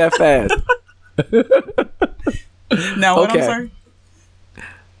 pants up that fast. Now what? Okay. I'm sorry.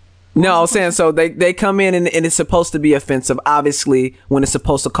 No, I'm saying, so they come in and it's supposed to be offensive. Obviously, when it's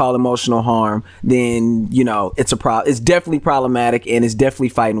supposed to call emotional harm, then, you know, it's it's definitely problematic, and it's definitely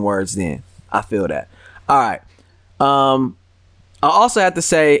fighting words then. I feel that. All right. I also have to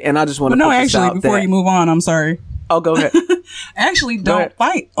say, and I just want to But no, put this actually, out before that, you move on, I'm sorry. Oh, go ahead. I actually don't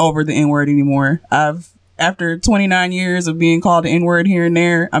fight over the N-word anymore. After 29 years of being called the N-word here and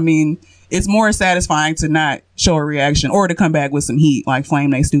there, I mean, it's more satisfying to not show a reaction or to come back with some heat, like flame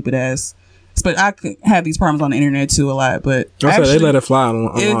they stupid ass. But I could have these problems on the internet too a lot. But actually, they let it fly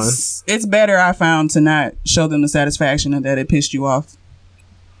online. It's better, I found, to not show them the satisfaction of that it pissed you off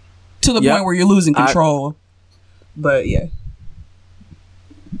to the point where you're losing control. But yeah.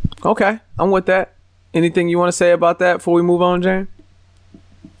 Okay, I'm with that. Anything you want to say about that before we move on, Jerren?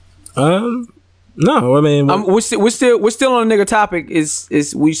 No, I mean, we're still on a nigga topic.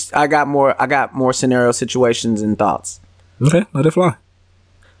 I got more scenario situations and thoughts. Okay, let it fly.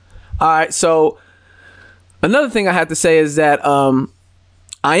 All right, so another thing I have to say is that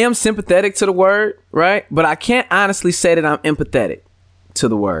I am sympathetic to the word, right? But I can't honestly say that I'm empathetic to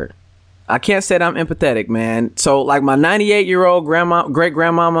the word. I can't say that I'm empathetic, man. So like my 98-year-old great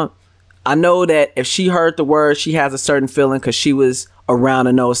grandmama, I know that if she heard the word, she has a certain feeling because she was around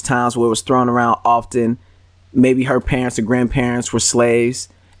in those times where it was thrown around often. Maybe her parents or grandparents were slaves,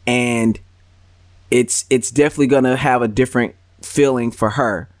 and it's definitely gonna have a different feeling for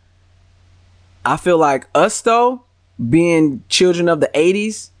her. I feel like us though, being children of the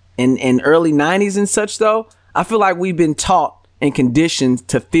 80s and early 90s and such though, I feel like we've been taught and conditioned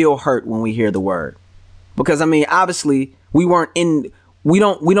to feel hurt when we hear the word. Because I mean, obviously we don't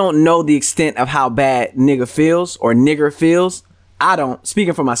know the extent of how bad nigga feels or nigger feels. I don't.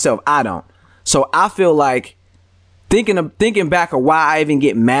 Speaking for myself, I don't. So I feel like thinking back of why I even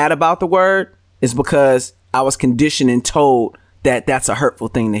get mad about the word is because I was conditioned and told that that's a hurtful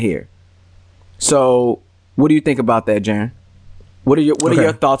thing to hear. So what do you think about that, Jerren? What are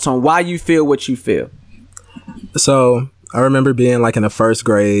your thoughts on why you feel what you feel? So I remember being like in the first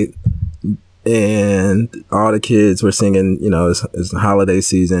grade, and all the kids were singing, you know, it's holiday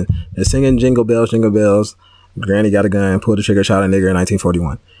season. They're singing Jingle Bells, Jingle Bells. Granny got a gun, pulled the trigger, shot a nigger in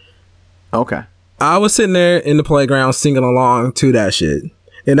 1941. Okay. I was sitting there in the playground singing along to that shit.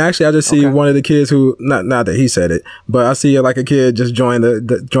 And actually, I just see one of the kids who, not that he said it, but I see like a kid just join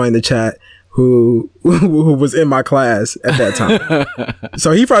the chat who was in my class at that time.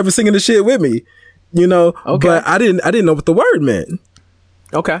 So he probably was singing the shit with me, you know. Okay. But I didn't know what the word meant.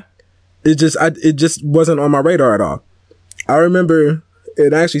 Okay. It just wasn't on my radar at all. I remember,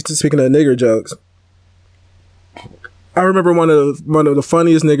 and actually speaking of nigger jokes, I remember one of the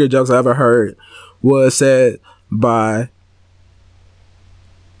funniest nigger jokes I ever heard was said by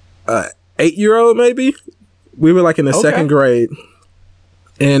a 8-year-old maybe. We were like in the second grade,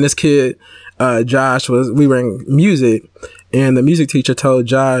 and this kid, Josh, we were in music, and the music teacher told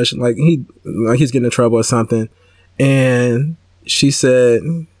Josh like he's getting in trouble or something, and she said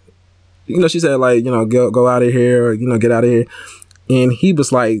like, you know, go out of here, or, you know, get out of here, and he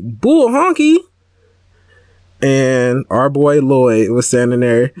was like, bull honky. and our boy Lloyd was standing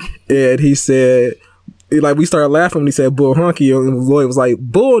there, and he said, like, we started laughing when he said bull hunky, and Lloyd was like,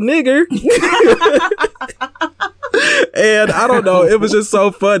 bull nigger. And I don't know, it was just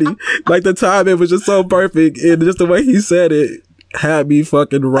so funny. Like, the timing was just so perfect, and just the way he said it had me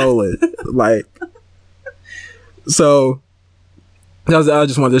fucking rolling. Like, so I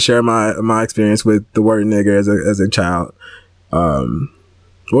just wanted to share my experience with the word nigger as a child. What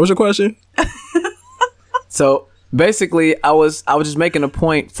was your question? So basically, I was just making a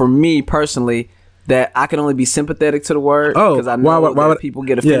point for me personally that I can only be sympathetic to the word because I know that people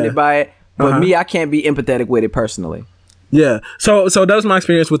get offended by it. But me, I can't be empathetic with it personally. Yeah. So that was my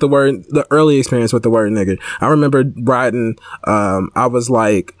experience with the word, the early experience with the word nigger. I remember riding, I was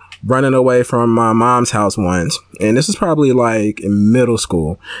like running away from my mom's house once, and this was probably like in middle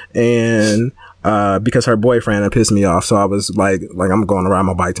school, and because her boyfriend had pissed me off, so I was like I'm going to ride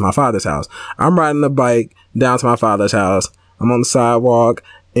my bike to my father's house. I'm riding the bike down to my father's house. I'm on the sidewalk,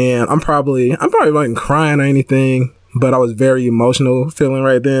 and I'm probably like crying or anything, but I was very emotional feeling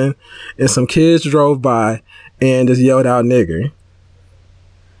right then. And some kids drove by and just yelled out nigger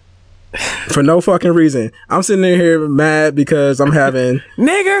for no fucking reason. I'm sitting in here mad because I'm having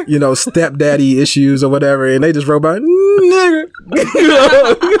nigger, stepdaddy issues or whatever, and they just drove by nigger.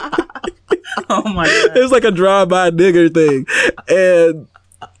 Oh my god! It's like a drive-by nigger thing, and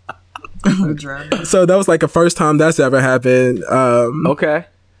so that was like the first time that's ever happened. Okay.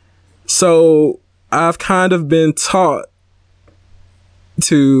 So I've kind of been taught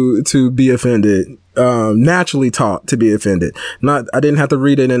to be offended, naturally taught to be offended. I didn't have to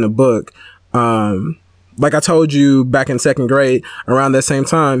read it in a book. Like I told you back in second grade, around that same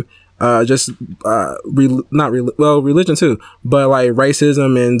time, religion too, but like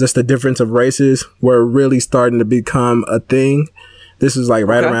racism and just the difference of races were really starting to become a thing. This was like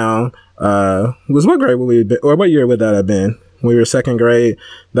right around, what grade would we have been, or what year would that have been? When we were second grade,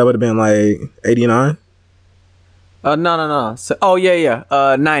 that would have been like 89. No. So,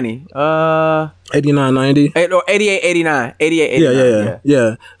 90. 89, 90. 88, 89. 88, 89.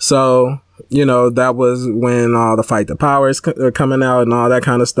 Yeah. So, that was when all the Fight the Powers are coming out and all that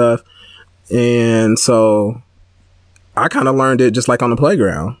kind of stuff. And so I kind of learned it just like on the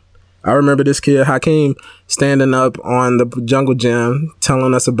playground. I remember this kid, Hakeem, standing up on the jungle gym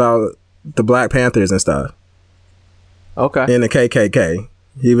telling us about the Black Panthers and stuff. Okay. In the KKK.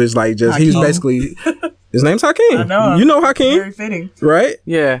 He was like Hakeem. He was basically... His name's Hakeem. I know. You know Hakeem. Very fitting. Right?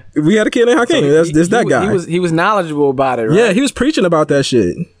 Yeah. We had a kid named Hakeem. So that's that guy. He was knowledgeable about it, right? Yeah, he was preaching about that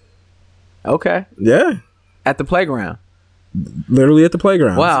shit. Okay. Yeah. At the playground. Literally at the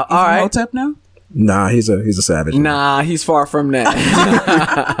playground. Wow. All right. Hotep now? Nah, he's a savage. Nah, he's far from that.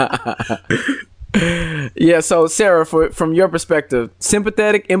 Yeah, so Sarah, from your perspective,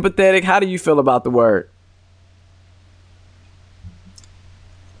 sympathetic, empathetic, how do you feel about the word?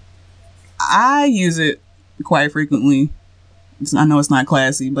 I use it quite frequently. I know it's not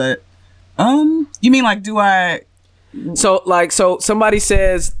classy, but you mean like do I? So somebody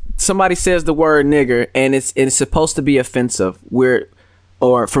says the word nigger and it's supposed to be offensive.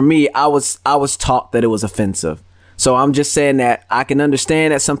 Or for me, I was taught that it was offensive. So I'm just saying that I can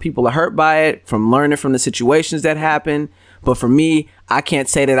understand that some people are hurt by it from learning from the situations that happen. But for me, I can't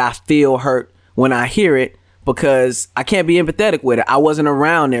say that I feel hurt when I hear it, because I can't be empathetic with it. I wasn't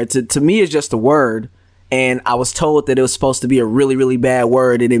around there. To me, it's just a word. And I was told that it was supposed to be a really, really bad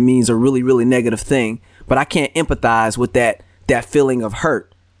word and it means a really, really negative thing. But I can't empathize with that feeling of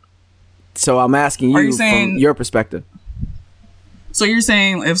hurt. So I'm asking you from your perspective. So you're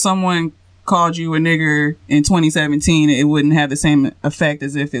saying if someone called you a nigger in 2017, it wouldn't have the same effect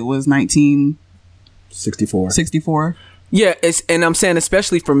as if it was 1964? Yeah, and I'm saying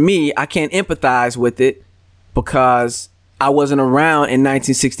especially for me, I can't empathize with it because I wasn't around in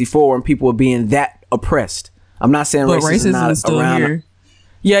 1964 when people were being that oppressed. I'm not saying racism is not around. Here.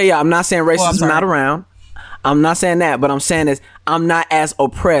 Yeah. I'm not saying racism is not around. I'm not saying that, but I'm saying is I'm not as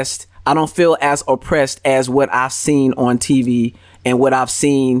oppressed. I don't feel as oppressed as what I've seen on TV and what I've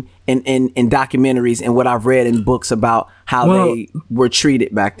seen in documentaries and what I've read in books about how they were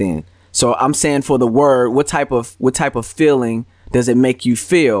treated back then. So I'm saying for the word, what type of feeling does it make you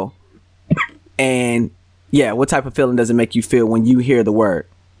feel? And yeah, what type of feeling does it make you feel when you hear the word?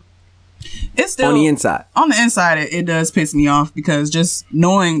 It's still on the inside. On the inside, it does piss me off because just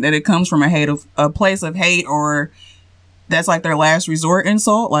knowing that it comes from a place of hate, or that's like their last resort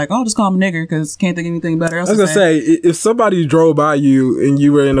insult. Like, oh, just call him a nigger because can't think of anything better else. I was gonna say, if somebody drove by you and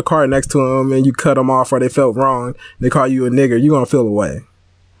you were in the car next to them and you cut them off or they felt wrong, they call you a nigger, you're gonna feel away.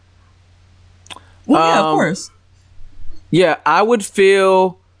 Well, yeah, of course. Yeah, I would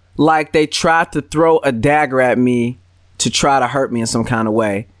feel like they tried to throw a dagger at me to try to hurt me in some kind of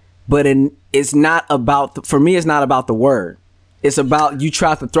way. But it's not about, for me, it's not about the word. It's about you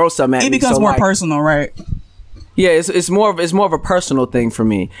try to throw something at me. It becomes more personal, right? Yeah, it's more of a personal thing for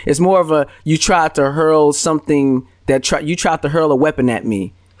me. It's more of a, you tried to hurl something you tried to hurl a weapon at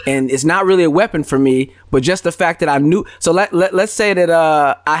me. And it's not really a weapon for me, but just the fact that I knew. So let's say that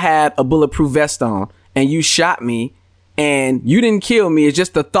I had a bulletproof vest on and you shot me and you didn't kill me. It's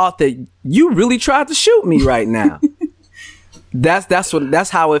just the thought that you really tried to shoot me right now. That's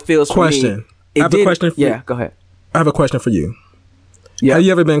how it feels for me. I have a question for you. Yeah, go ahead. I have a question for you. Yeah. Have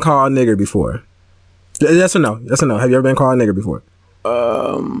you ever been called nigger before? Yes or no? Yes or no? Have you ever been called nigger before?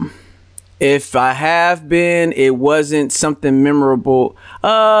 If I have been, it wasn't something memorable.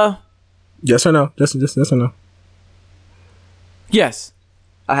 Yes or no? Just yes or no? Yes,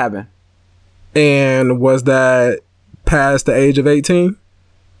 I have been. And was that past the age of 18?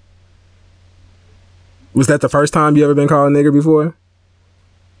 Was that the first time you ever been called a nigger before?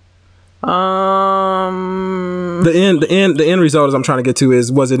 The end result is I'm trying to get to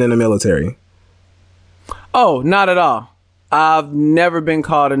is, was it in the military? Oh, not at all. I've never been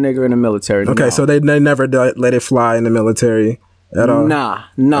called a nigger in the military. Okay, no. so they never let it fly in the military at all? Nah, okay.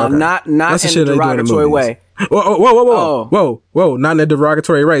 not That's in a derogatory way. Whoa, not in a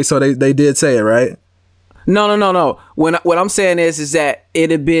derogatory way. So they did say it, right? No. What I'm saying is that it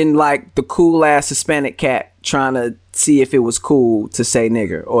had been like the cool ass Hispanic cat trying to see if it was cool to say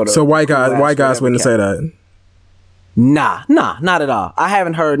nigger. Or so white guys wouldn't say that? Nah, not at all. I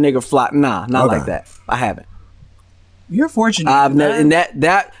haven't heard nigger fly. Nah, not like that. I haven't. You're fortunate. And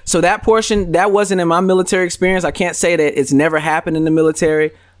that portion that wasn't in my military experience. I can't say that it's never happened in the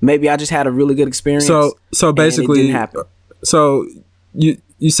military. Maybe I just had a really good experience. So basically, it didn't happen. So you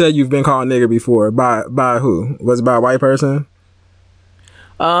said you've been called nigger before by who? Was it by a white person?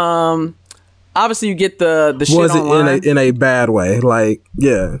 Obviously you get the shit was it online. in a bad way? Like,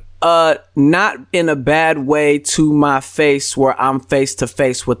 yeah. Not in a bad way to my face where I'm face to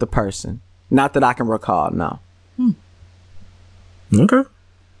face with the person. Not that I can recall. No. Okay.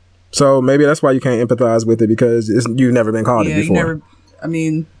 So maybe that's why you can't empathize with it, because you've never been called it before.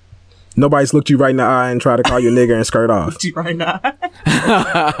 Nobody's looked you right in the eye and tried to call you a nigger and skirt off. Looked you right in the eye.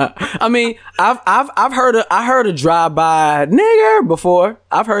 I mean, I've heard a drive-by nigger before.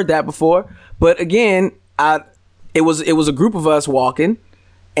 I've heard that before. But again, it was a group of us walking,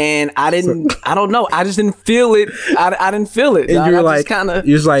 and I don't know. I just didn't feel it. I didn't feel it. And you're like,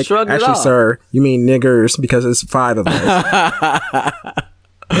 actually, sir, you mean niggers because it's 5 of us.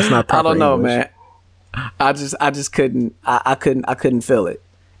 That's not proper I don't know, English. man. I just couldn't. I couldn't feel it.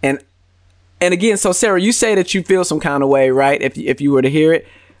 And again, so Sarah, you say that you feel some kind of way, right? If you were to hear it,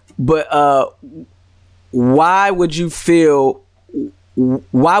 but why would you feel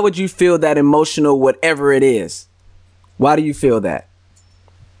that emotional, whatever it is? Why do you feel that?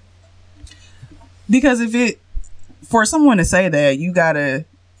 Because for someone to say that, you gotta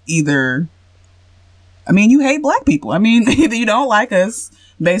either, you hate black people. Either you don't like us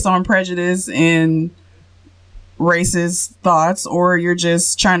based on prejudice and racist thoughts, or you're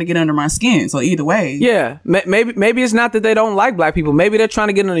just trying to get under my skin. So either way. Yeah. Maybe it's not that they don't like black people. Maybe they're trying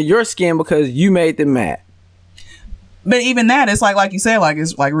to get under your skin because you made them mad. But even that, it's like you said, like,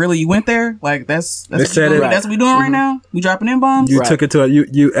 it's like, really, you went there? Like, that's what we doing right now? We dropping N-bombs? You took it to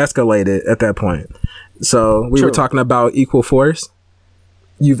you escalated at that point. So we were talking about equal force.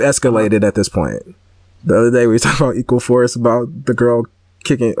 You've escalated at this point. The other day we were talking about equal force, about the girl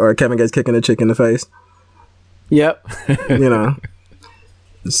kicking, or Kevin Gates kicking the chick in the face. Yep.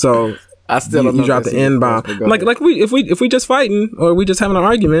 So I still don't know. You dropped the N-bomb. Like if we just fighting, or we just having an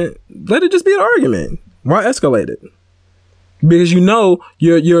argument, let it just be an argument. Why escalate it? Because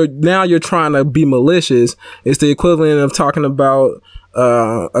you're trying to be malicious. It's the equivalent of talking about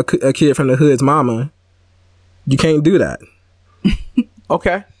a kid from the hood's mama. You can't do that.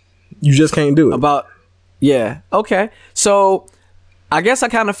 Okay. You just can't do it. Okay. So I guess I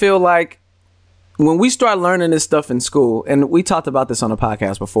kind of feel like when we start learning this stuff in school, and we talked about this on a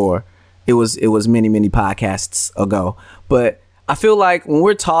podcast before, it was many podcasts ago, but I feel like when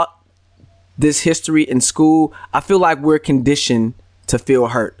we're taught this history in school, I feel like we're conditioned to feel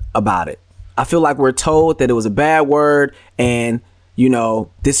hurt about it. I feel like we're told that it was a bad word, and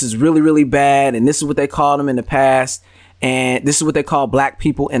this is really, really bad, and this is what they called them in the past, and this is what they call black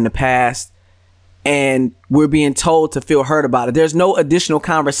people in the past, and we're being told to feel hurt about it. There's no additional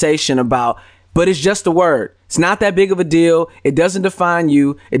conversation about, but it's just a word. It's not that big of a deal. It doesn't define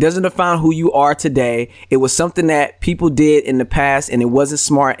you. It doesn't define who you are today. It was something that people did in the past, and it wasn't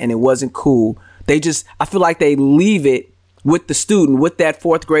smart and it wasn't cool. I feel like they leave it with the student, with that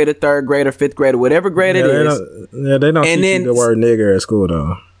fourth grader, third grader, fifth grader, whatever grade it is. They don't teach you the word nigger at school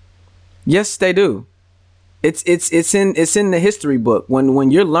though. Yes, they do. It's in the history book.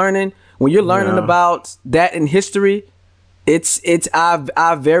 When you're learning about that in history,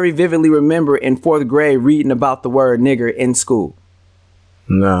 I very vividly remember in fourth grade reading about the word nigger in school.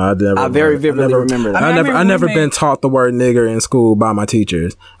 No, I very vividly remember that. I never been taught the word nigger in school by my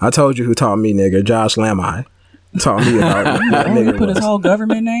teachers. I told you who taught me nigger. Josh Lamai taught me about nigger. He put his whole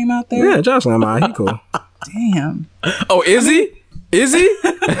government name out there? Yeah, Josh Lamai. He cool. Damn. Oh, is he? Is he?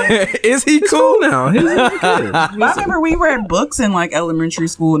 Is he cool now? He's I remember we read books in like elementary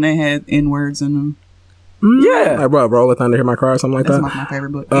school and they had N-words in them. Yeah. Like what, Roll It Thunder, Hear My Cry or something like that? That's my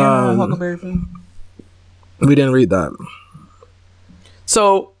favorite book. Yeah, Huckleberry Finn. We didn't read that.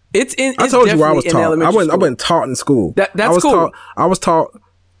 So it's in. I told you where I was taught. I wasn't taught in school. That's cool. I was taught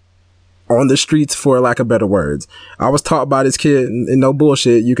on the streets, for lack of better words. I was taught by this kid, and no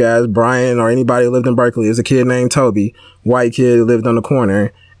bullshit. You guys, Brian or anybody who lived in Berkeley, is a kid named Toby, white kid who lived on the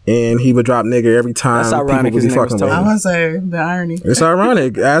corner, and he would drop nigger every time people would be fucking with him. I want to say the irony. It's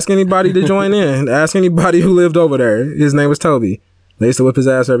ironic. Ask anybody to join in. Ask anybody who lived over there. His name was Toby. They used to whip his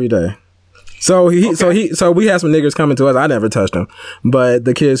ass every day. So we had some niggers coming to us. I never touched them, but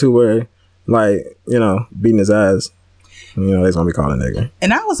the kids who were like, beating his ass, they's gonna be called a nigger.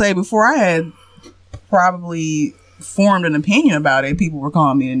 And I would say before I had probably formed an opinion about it, people were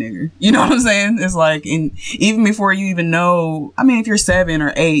calling me a nigger. You know what I'm saying? It's like, even before you even know, I mean, if you're 7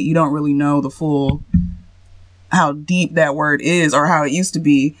 or 8, you don't really know the full how deep that word is or how it used to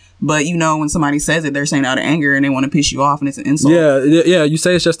be. But when somebody says it, they're saying it out of anger and they want to piss you off and it's an insult. Yeah. You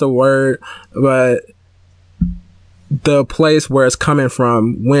say it's just a word, but the place where it's coming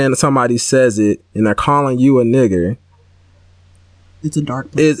from when somebody says it and they're calling you a nigger, it's a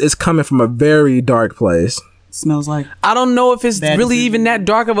dark place. It's coming from a very dark place. Smells like. I don't know if it's really even that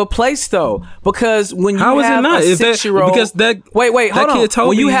dark of a place though, because when you have a 6-year-old, wait, hold on.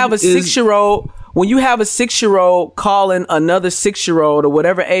 When you have a 6-year-old. When you have a 6-year-old calling another 6-year-old or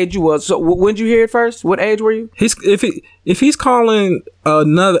whatever age you was, so when did you hear it first? What age were you? If he's calling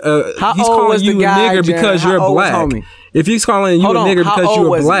another, he's calling you a nigger because you're black. If he's calling you a nigger because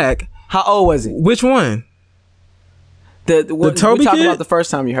you're black, how old was he? Which one? The Toby we talked kid? about the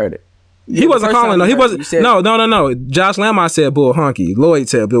first time you heard it. He wasn't calling. No, he wasn't. No. Josh Lamai said bull honky. Lloyd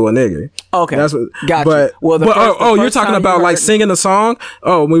said bull a nigger. Okay, that's what. Gotcha. You're talking about like singing the song.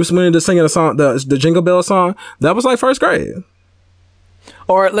 Oh, we was into singing the song, the Jingle Bell song. That was like first grade.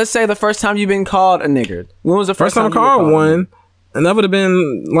 Or let's say the first time you've been called a nigger. When was the first time I called one? And that would have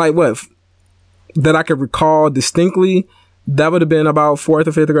been like what? That I could recall distinctly. That would have been about 4th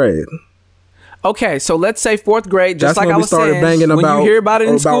or 5th grade. Okay, so let's say 4th grade. Just that's like I was saying, when you hear about it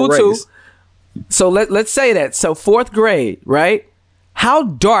in school race. Too. So let's say that. So 4th grade, right? How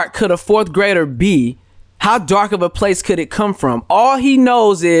dark could a 4th grader be? How dark of a place could it come from? All he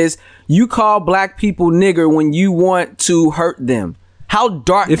knows is you call black people nigger when you want to hurt them. How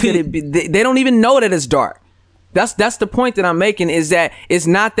dark could it be? They don't even know that it's dark. That's the point that I'm making, is that it's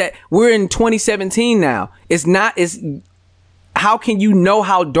not that we're in 2017 now. How can you know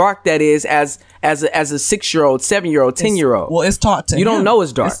how dark that is as a 6-year-old, 7-year-old, 10-year-old? Well, it's taught to him. You don't know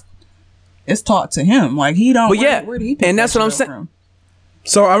it's dark. It's taught to him. Like he don't. But yeah, where did he pick and that's that what I'm shit saying. From?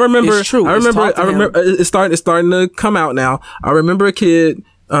 So I remember. It's true. I remember. It's starting to come out now. I remember a kid.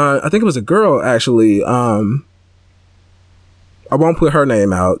 I think it was a girl actually. I won't put her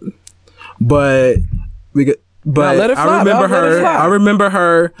name out, but we get. But I remember her. I remember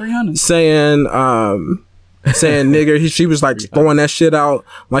her saying nigger. She was like throwing that shit out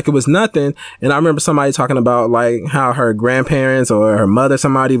like it was nothing. And I remember somebody talking about like how her grandparents or her mother,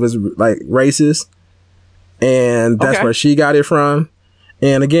 somebody was like racist, and that's where she got it from.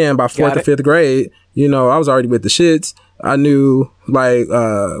 And again, by 4th or 5th grade, I was already with the shits. I knew like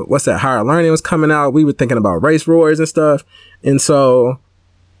what's that? Higher learning was coming out. We were thinking about race wars and stuff, and so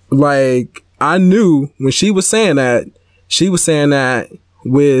like I knew when she was saying that,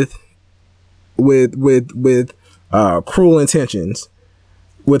 with cruel intentions,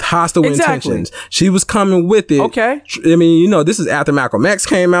 with hostile intentions. She was coming with it. Okay. I mean, this is after Malcolm X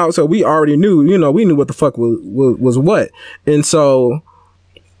came out, so we already knew, we knew what the fuck was what. And so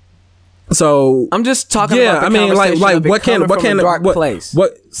I'm just talking about the conversation what can a dark place.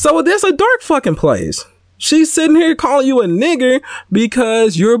 So there's a dark fucking place. She's sitting here calling you a nigger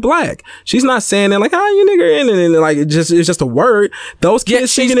because you're black. She's not saying that like, you nigger, and like it's just a word. Those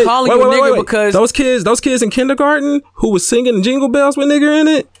kids singing it. Calling you a nigger because those kids in kindergarten who was singing Jingle Bells with nigger in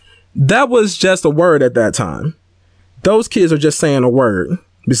it, that was just a word at that time. Those kids are just saying a word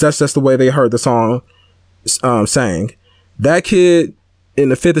because that's just the way they heard the song sang. that kid in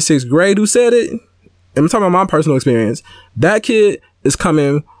the 5th or 6th grade who said it, I'm talking about my personal experience, that kid is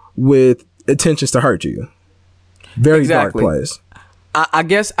coming with intentions to hurt you. Very dark place. I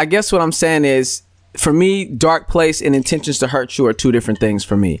guess what I'm saying is, for me, dark place and intentions to hurt you are two different things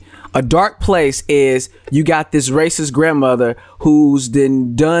for me. A dark place is you got this racist grandmother who's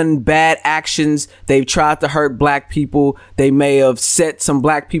done bad actions. They've tried to hurt black people. They may have set some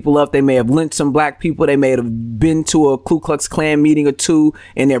black people up. They may have lynched some black people. They may have been to a Ku Klux Klan meeting or two,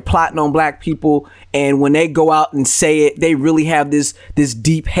 and they're plotting on black people. And when they go out and say it, they really have this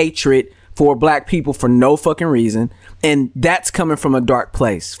deep hatred for black people for no fucking reason. And that's coming from a dark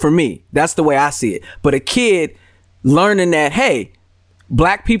place. For me, that's the way I see it. But a kid learning that, hey,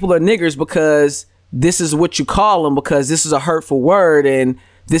 black people are niggers because this is what you call them, because this is a hurtful word and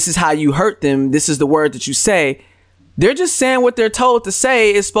this is how you hurt them. This is the word that you say. They're just saying what they're told to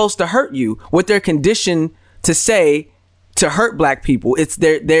say is supposed to hurt you. What they're conditioned to say to hurt black people. It's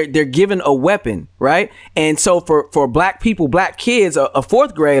they're given a weapon, right? And so for black people, black kids, a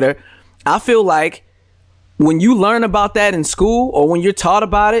 4th grader, I feel like when you learn about that in school or when you're taught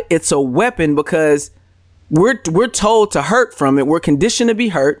about it, it's a weapon because we're told to hurt from it. We're conditioned to be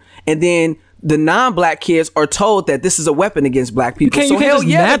hurt. And then the non-black kids are told that this is a weapon against black people. You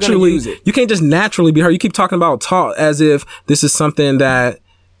can't just naturally be hurt. You keep talking about taught as if this is something that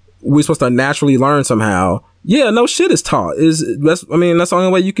we're supposed to naturally learn somehow. Yeah, no shit is taught. That's the only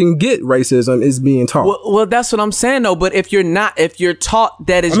way you can get racism is being taught. Well, that's what I'm saying though. But if you're taught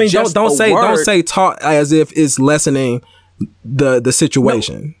that is just don't say taught as if it's lessening the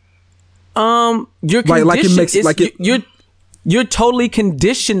situation. No. You're conditioned. You're totally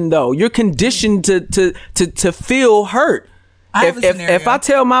conditioned though. You're conditioned to feel hurt. If I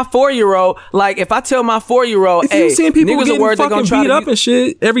tell my 4-year-old, if hey, you seeing people niggas getting fucking beat up and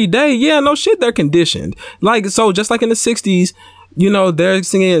shit every day, yeah, no shit, they're conditioned. Like, so just like in the 60s, you know, they're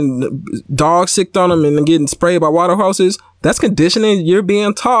singing dogs sicked on them and getting sprayed by water hoses. That's conditioning. You're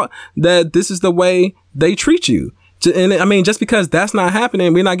being taught that this is the way they treat you. And I mean, just because that's not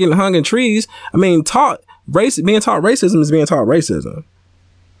happening, we're not getting hung in trees. I mean, being taught racism is being taught racism.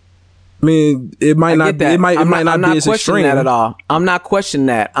 I mean, it might not be as extreme. That at all. I'm not questioning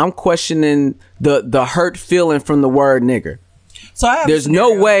that. I'm questioning the hurt feeling from the word nigger. So there's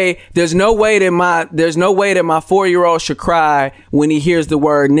no way that my 4-year-old should cry when he hears the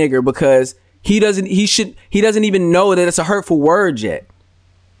word nigger because he doesn't even know that it's a hurtful word yet.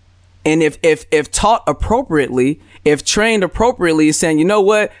 And if taught appropriately, if trained appropriately, is saying, you know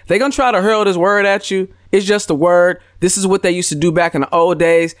what, they're gonna try to hurl this word at you. It's just a word. This is what they used to do back in the old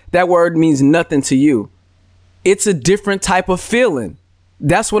days. That word means nothing to you. It's a different type of feeling.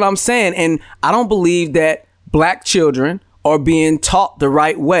 That's what I'm saying. And I don't believe that black children are being taught the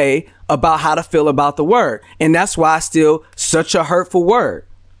right way about how to feel about the word. And that's why it's still such a hurtful word.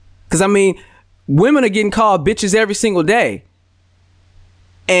 Because, I mean, women are getting called bitches every single day.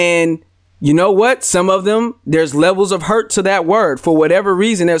 And you know what? Some of them, there's levels of hurt to that word. For whatever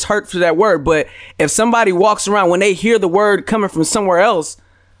reason, there's hurt for that word. But if somebody walks around when they hear the word coming from somewhere else,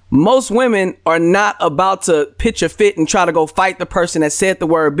 most women are not about to pitch a fit and try to go fight the person that said the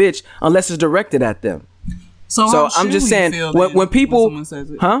word bitch unless it's directed at them. So I'm just saying, when people, when says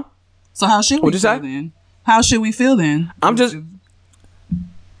it? Huh? So how should we feel then? How should we feel then?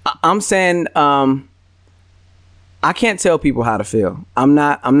 I'm saying, I can't tell people how to feel. I'm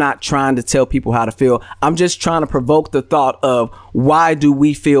not trying to tell people how to feel. I'm just trying to provoke the thought of why do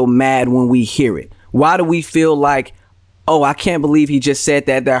we feel mad when we hear it? Why do we feel like, oh, I can't believe he just said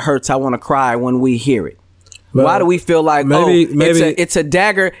that hurts, I want to cry when we hear it? Well, why do we feel like, maybe it's a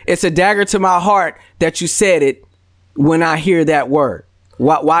dagger to my heart that you said it when I hear that word?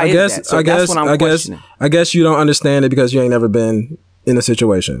 Why is that? So that's what I'm questioning. I guess you don't understand it because you ain't never been in a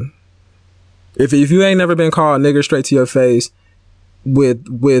situation. If you ain't never been called a nigger straight to your face with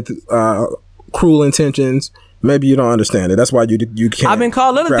cruel intentions, maybe you don't understand it. That's why you can't. I've been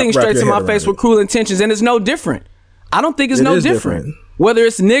called other things straight to my face with cruel intentions, and it's no different. I don't think it's no different. Whether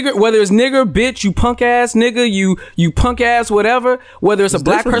it's nigger, bitch, you punk ass nigga, you punk ass whatever, whether it's a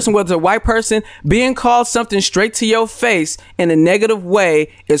black person, whether it's a white person, being called something straight to your face in a negative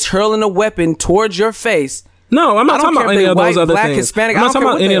way is hurling a weapon towards your face. No, I'm not talking about any of those other things. Hispanic, I'm not talking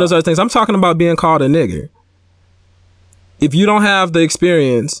about any of those other things. I'm talking about being called a nigger. If you don't have the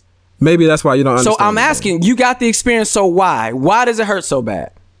experience, maybe that's why you don't understand. So I'm asking, you got the experience, so why? Why does it hurt so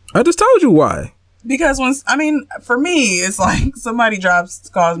bad? I just told you why. Because for me, it's like somebody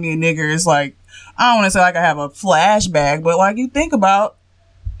calls me a nigger. It's like, I don't want to say like I have a flashback, but like you think about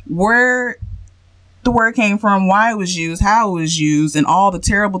where the word came from, why it was used, how it was used, and all the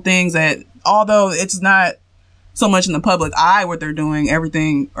terrible things that, although it's not so much in the public eye what they're doing.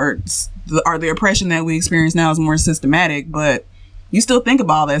 Everything or the oppression that we experience now is more systematic, but you still think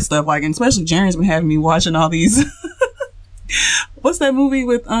about all that stuff. Like, and especially Jerren's been having me watching all these. What's that movie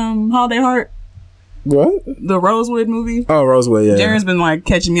with Holiday Heart? What? The Rosewood movie. Oh, Rosewood. Yeah. Jerren's been like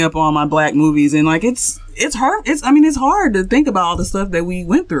catching me up on my black movies, and like it's hard. It's hard to think about all the stuff that we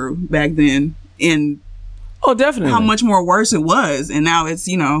went through back then, and definitely how much more worse it was, and now it's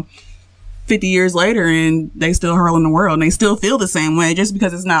 50 years later, and they still hurling the world, and they still feel the same way. Just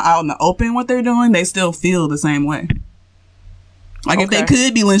because it's not out in the open what they're doing, they still feel the same way. Like if they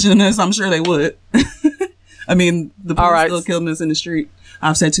could be lynching us, I'm sure they would. I mean, the police still killing us in the street.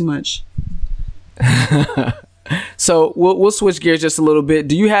 I've said too much. So we'll switch gears just a little bit.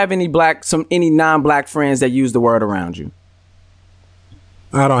 Do you have any non-black friends that use the word around you?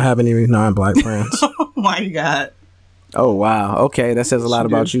 I don't have any non-black friends. Oh my God. Oh wow. Okay, that says a lot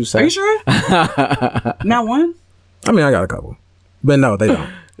about you, sir. Are you sure? Not one? I mean, I got a couple, but no, they don't.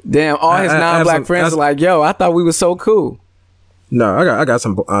 Damn, all his non-black friends are like, yo, I thought we were so cool. No, I got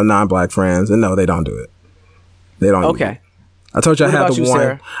some non-black friends, and no, they don't do it. They don't. Okay. I told you I had the one.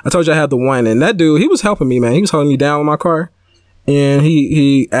 Sarah? I told you I had the one, and that dude, he was helping me, man. He was holding me down with my car, and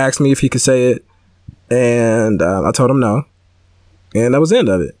he asked me if he could say it, and I told him no, and that was the end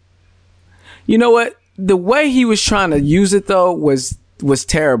of it. You know what? The way he was trying to use it though was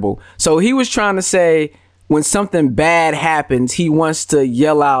terrible. So he was trying to say when something bad happens, he wants to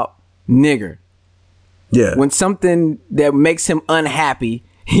yell out nigger. Yeah. When something that makes him unhappy,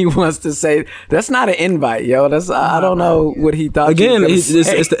 he wants to say, that's not an invite, yo. I don't know what he thought. Again,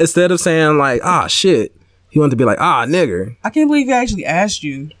 instead of saying like, shit, he wanted to be like, nigger. I can't believe he actually asked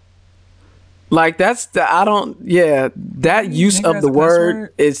you. Like that use of the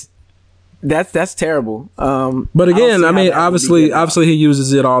word is, that's terrible. But again, I mean, obviously he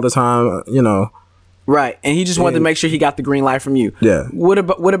uses it all the time, Right, and he just wanted to make sure he got the green light from you. Yeah. What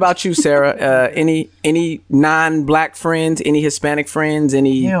about you, Sarah? Any non-black friends? Any Hispanic friends?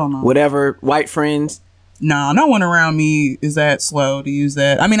 Any whatever white friends? Nah, no one around me is that slow to use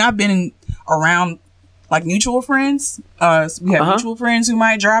that. I mean, I've been around like mutual friends. We have mutual friends who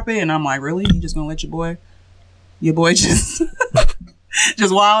might drop it, and I'm like, really? You just gonna let your boy just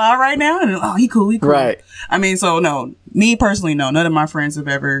just wild out right now? And he cool. Right. I mean, so no. Me personally, no. None of my friends have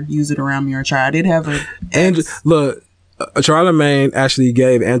ever used it around me or tried. I did have Andrew, look, Charlamagne actually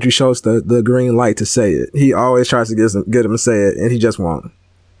gave Andrew Schultz the green light to say it. He always tries to get him to say it, and he just won't.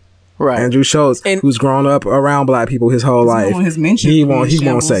 Right. Andrew Schultz, who's grown up around black people his whole life, he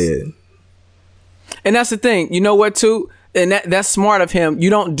won't say it. And that's the thing. You know what, too? And that's smart of him. You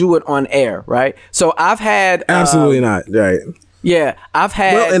don't do it on air, right? So I've had... Absolutely not, right. Yeah, I've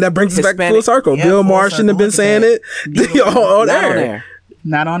had... Well, and that brings us back full circle. Yeah, Bill Maher shouldn't have been saying it on air.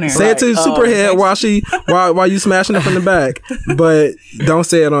 Not on air. Say it to the superhead while you smashing up in the back, but don't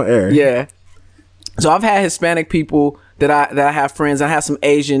say it on air. Yeah. So I've had Hispanic people that I have friends. I have some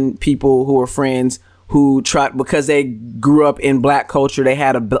Asian people who are friends who tried, because they grew up in black culture. They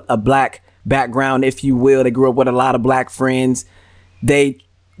had a black background, if you will. They grew up with a lot of black friends. They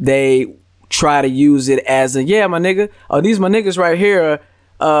try to use it as my nigga. Oh, these my niggas right here.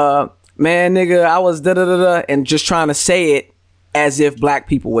 Man, nigga, I was da-da-da-da. And just trying to say it as if black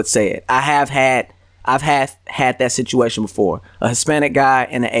people would say it. I've had that situation before. A Hispanic guy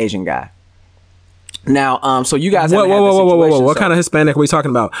and an Asian guy. Now, so you guys whoa. What kind of Hispanic are we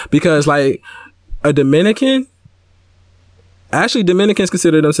talking about? Because like a Dominican, actually Dominicans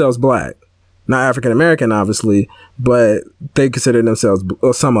consider themselves black. Not African American, obviously, but they consider themselves,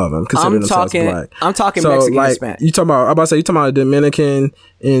 or some of them consider themselves black. I'm talking so, Mexican, like, Hispanic. You talking about a Dominican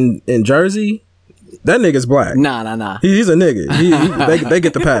in Jersey? That nigga's black. Nah. He's a nigga. They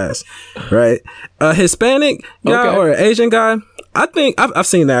get the pass, right? A Hispanic guy or an Asian guy, I think I've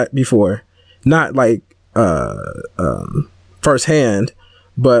seen that before. Not like firsthand,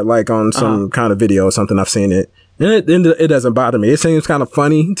 but like on some kind of video or something. I've seen it, and it doesn't bother me. It seems kind of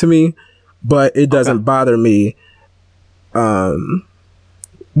funny to me. But it doesn't bother me.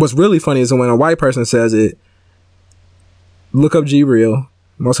 What's really funny is when a white person says it. Look up G Real,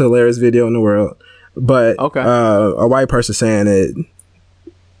 most hilarious video in the world. But a white person saying it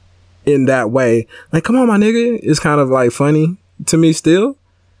in that way, like, come on, my nigga, is kind of like funny to me still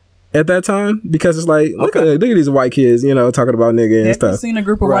at that time, because it's like, look at these white kids, talking about nigga and stuff. You seen a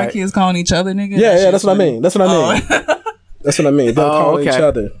group of white kids calling each other nigga? Yeah, that's what I mean. That's what I mean. They'll call each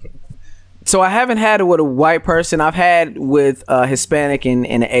other. So I haven't had it with a white person. I've had with a Hispanic and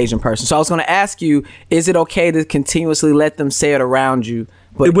an Asian person. So I was going to ask you, is it okay to continuously let them say it around you?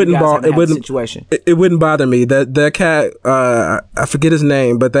 But it wouldn't bother. It wouldn't bother me. That cat, I forget his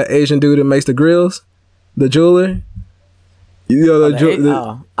name, but that Asian dude that makes the grills. the jeweler. You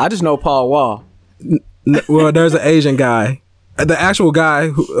know, I just know Paul Wall. Well, there's an Asian guy. The actual guy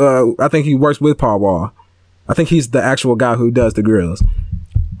who I think he works with Paul Wall. I think he's the actual guy who does the grills.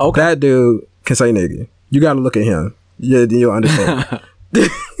 Okay. That dude can say nigga. You got to look at him. Yeah, you'll understand.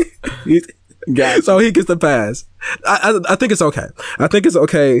 Gotcha. So he gets the pass. I think it's okay. I think it's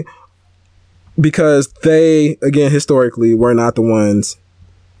okay because they, again, historically, were not the ones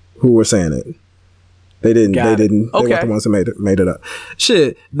who were saying it. They didn't. Got They it. didn't. Okay. They weren't the ones who made it up.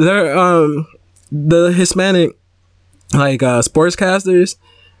 Shit, they're the Hispanic sportscasters.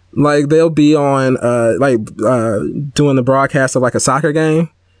 Like they'll be on doing the broadcast of like a soccer game,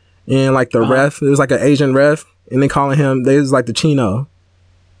 and like the ref, there's like an Asian ref, and they calling him. They was like the Chino.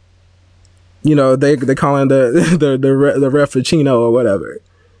 You know, they calling the ref for Chino or whatever.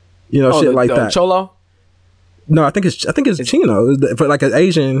 You know, shit like that. Cholo? No, I think it's Chino, but like an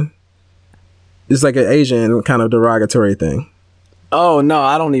Asian. It's like an Asian kind of derogatory thing. Oh no,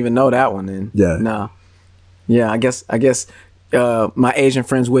 I don't even know that one. Then Yeah, no, yeah, I guess my Asian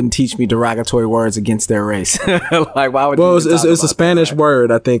friends wouldn't teach me derogatory words against their race. Like, why would? Well, it's a Spanish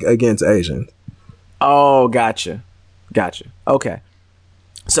word, I think, against Asian. Oh, gotcha. Okay.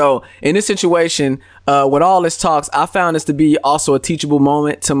 So in this situation, with all this talks, I found this to be also a teachable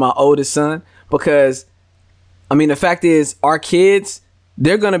moment to my oldest son, because, I mean, the fact is, our kids,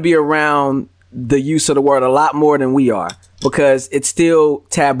 they're going to be around the use of the word a lot more than we are, because it's still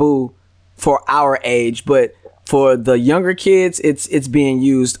taboo for our age, but for the younger kids, it's being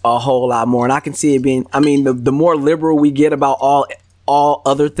used a whole lot more. And I can see it being, I mean, the more liberal we get about all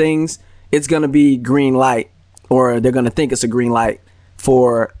other things, it's going to be green light, or they're going to think it's a green light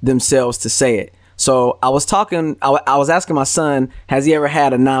for themselves to say it. So I was asking my son, has he ever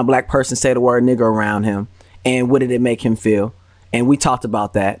had a non-black person say the word nigger around him? And what did it make him feel? And we talked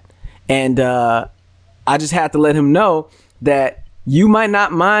about that. And I just had to let him know that you might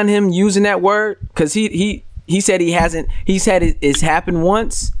not mind him using that word, because he said he's had it's happened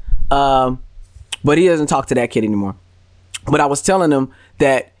once, but he doesn't talk to that kid anymore. But I was telling him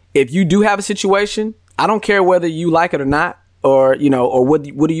that if you do have a situation, I don't care whether you like it or not, or what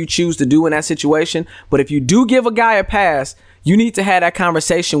do you choose to do in that situation. But if you do give a guy a pass, you need to have that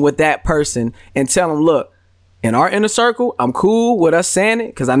conversation with that person and tell him, look, in our inner circle, I'm cool with us saying it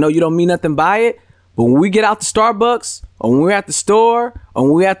because I know you don't mean nothing by it. But when we get out to Starbucks, or when we're at the store, or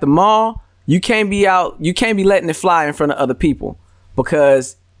when we're at the mall, you can't be letting it fly in front of other people,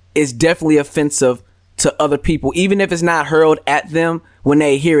 because it's definitely offensive to other people. Even if it's not hurled at them, when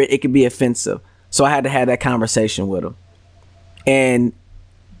they hear it, it could be offensive. So I had to have that conversation with him. And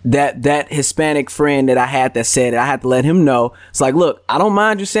that Hispanic friend that I had that said it, I had to let him know. It's like, look, I don't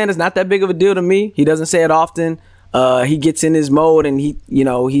mind you saying it's not that big of a deal to me. He doesn't say it often. He gets in his mode and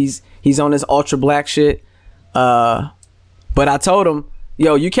he's on this ultra black shit. But I told him,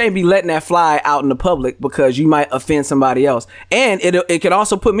 yo, you can't be letting that fly out in the public, because you might offend somebody else. And it could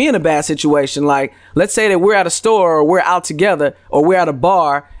also put me in a bad situation. Like, let's say that we're at a store, or we're out together, or we're at a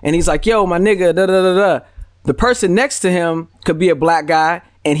bar, and he's like, yo, my nigga, da da da da. The person next to him could be a black guy,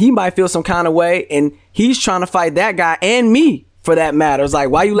 and he might feel some kind of way, and he's trying to fight that guy and me for that matter. It's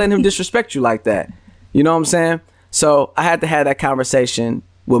like, why you letting him disrespect you like that? You know what I'm saying? So I had to have that conversation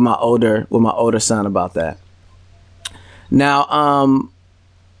with my older son about that. Now,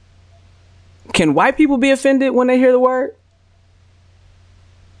 can white people be offended when they hear the word?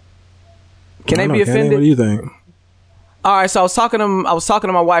 Can they be offended? What do you think? All right, so I was talking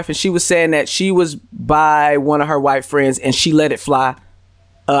to my wife, and she was saying that she was by one of her white friends, and she let it fly.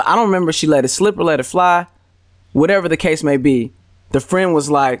 I don't remember if she let it slip or let it fly. Whatever the case may be, the friend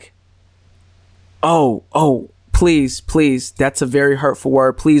was like, oh, please, that's a very hurtful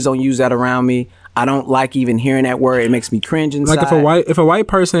word. Please don't use that around me. I don't like even hearing that word. It makes me cringe inside. Like if a white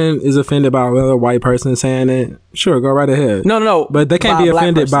person is offended by another white person saying it, sure, go right ahead. No. But they can't be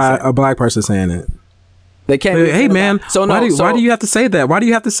offended by a black person saying it. They can't. Hey man, why do you have to say that? Why do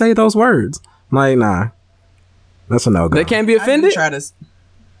you have to say those words? Like, nah, that's a no-go. They can't be offended.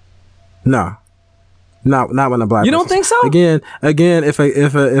 No, not when a black. You person. don't think so? Again,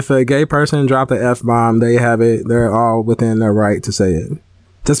 if a gay person dropped the F-bomb, they have it. They're all within their right to say it.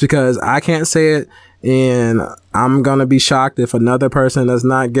 Just because I can't say it, and I'm gonna be shocked if another person that's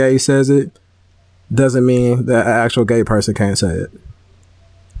not gay says it, doesn't mean that an actual gay person can't say it.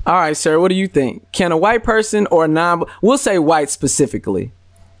 All right, sir, what do you think? Can a white person or we'll say white specifically,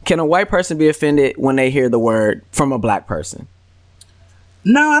 can a white person be offended when they hear the word from a black person?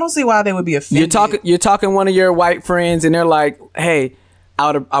 No, I don't see why they would be offended. You're talking one of your white friends, and they're like, hey,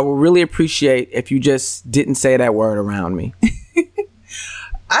 I would really appreciate if you just didn't say that word around me.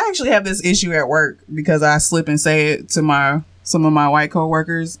 I actually have this issue at work because I slip and say it to some of my white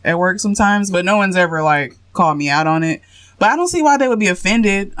coworkers at work sometimes, but no one's ever like called me out on it. But I don't see why they would be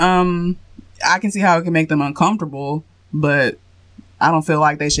offended. I can see how it can make them uncomfortable, but I don't feel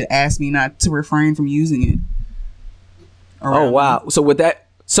like they should ask me not to refrain from using it. Oh wow! So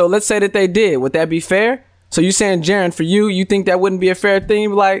let's say that they did. Would that be fair? So you saying, Jerren, for you think that wouldn't be a fair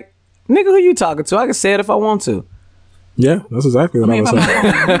thing? Like, nigga, who you talking to? I can say it if I want to. Yeah, that's exactly what I was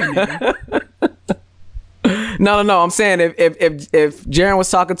saying. No. I'm saying if Jerren was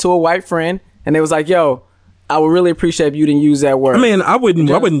talking to a white friend and they was like, yo, I would really appreciate if you didn't use that word. I mean, I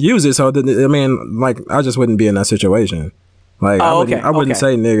wouldn't use it. So I just wouldn't be in that situation. Like, I wouldn't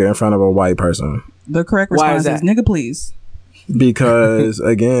say nigga in front of a white person. The correct response is nigga, please. Because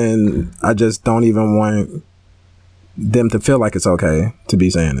again, I just don't even want them to feel like it's okay to be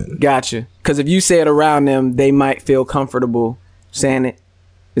saying it. Gotcha. Because if you say it around them, they might feel comfortable saying it.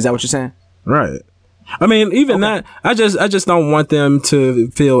 Is that what you're saying? Right. I mean, even that, I just don't want them to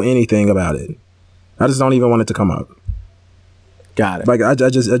feel anything about it. I just don't even want it to come up. Got it. Like I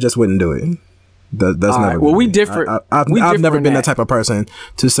just wouldn't do it. That's never. Right. Well, we differ. I've never been that type of person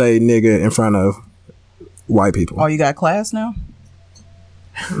to say nigga in front of white people. Oh, you got class now?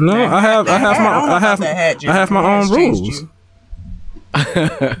 No, I have my own rules.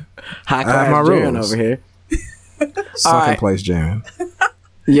 High class Jerren over here. Second place Jerren.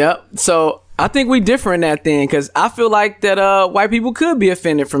 Yep. So I think we differ in that thing because I feel like that white people could be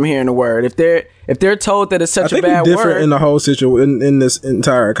offended from hearing the word if they're told that it's such a bad word. Different in the whole situation in this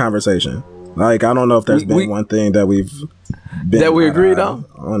entire conversation. Like I don't know if there's been one thing that we've agreed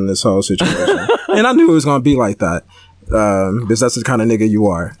on this whole situation, and I knew it was gonna be like that because that's the kind of nigga you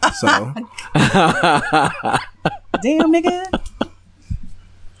are. So damn nigga.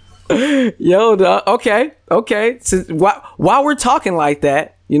 Yo, okay. So while we're talking like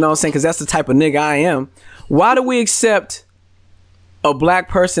that, you know what I'm saying? Because that's the type of nigga I am. Why do we accept a black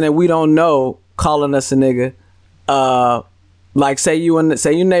person that we don't know calling us a nigga? Like say you in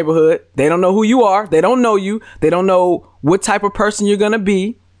your neighborhood, they don't know who you are, they don't know you, they don't know what type of person you're gonna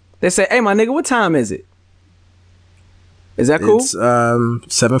be. They say, "Hey, my nigga, what time is it?" Is that cool? It's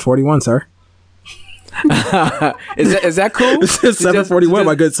 7:41, sir. Is that cool? It's 7:41,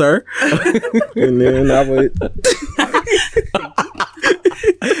 my good sir. And then I would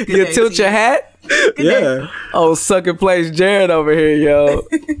you tilt your hat. Yeah. Oh, sucking place Jerren over here, yo.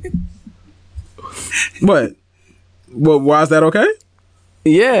 What? Well, why is that okay?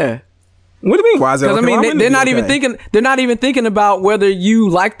 Yeah. What do you mean? Why is that okay? I mean, they're not even thinking. They're not even thinking about whether you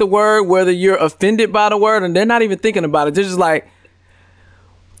like the word, whether you're offended by the word, and they're not even thinking about it. They're just like.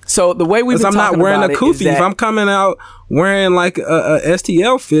 So the way we've been talking about it, I'm not wearing a kufi. If I'm coming out wearing like a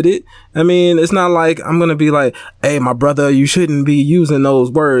STL fitted, I mean, it's not like I'm gonna be like, "Hey, my brother, you shouldn't be using those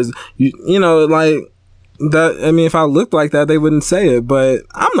words." You know, like that. I mean, if I looked like that, they wouldn't say it. But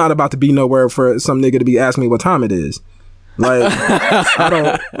I'm not about to be nowhere for some nigga to be asking me what time it is. Like I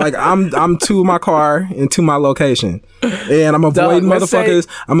don't like. I'm to my car and to my location, and I'm avoiding motherfuckers.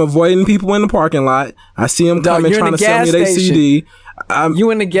 I'm avoiding people in the parking lot. I see them coming trying to sell me their CD. You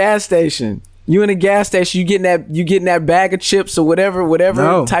in the gas station. You getting that bag of chips or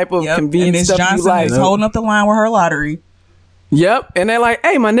whatever type of convenience stuff Johnson you like. is holding up the line with her lottery. Yep, and they're like,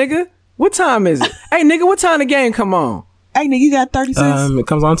 "Hey, my nigga, what time is it? Hey, nigga, what time the game come on? Hey, nigga, you got 30 cents? It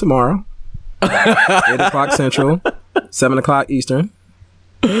comes on tomorrow. 8:00 Central, 7:00 Eastern.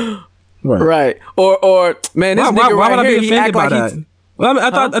 Right. Or man, this nigga why right would here, I be offended by that? Well,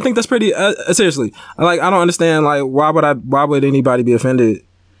 I think that's pretty. Seriously, like I don't understand. Like, why would anybody be offended?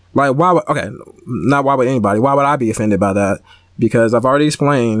 Like, not why would anybody? Why would I be offended by that? Because I've already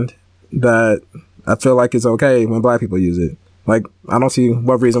explained that I feel like it's okay when black people use it. Like, I don't see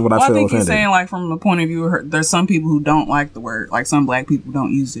what reason would I feel offended. I think you're saying, like, from the point of view, there's some people who don't like the word. Like, some black people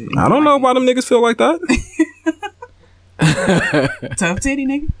don't use it. I don't know why them niggas feel like that. Tough titty,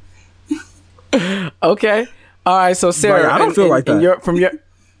 nigga. Okay. All right. So, Sarah, I don't feel like that.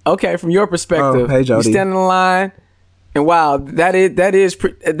 From your perspective, hey, Jody. You stand in the line, and wow,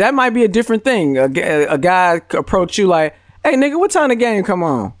 that might be a different thing. A guy approach you like, "Hey, nigga, what time the game come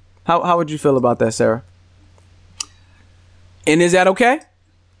on?" How would you feel about that, Sarah? And is that okay?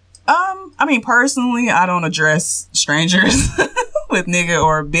 I mean, personally, I don't address strangers with nigga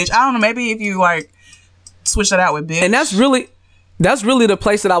or bitch. I don't know. Maybe if you like switch that out with bitch. And that's really the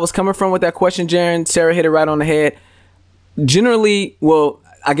place that I was coming from with that question, Jerren. Sarah hit it right on the head. Generally, well,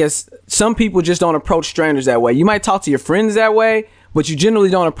 I guess some people just don't approach strangers that way. You might talk to your friends that way, but you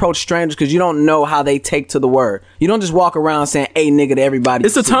generally don't approach strangers because you don't know how they take to the word. You don't just walk around saying, "Hey, nigga," to everybody.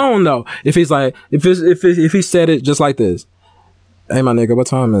 It's a tone, though. If he's like, if he said it just like this. Hey, my nigga, what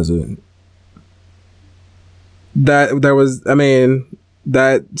time is it?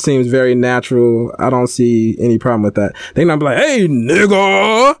 That seems very natural. I don't see any problem with that. They not be like, hey,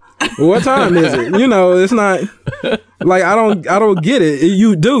 nigga, what time is it? It's not like, I don't get it.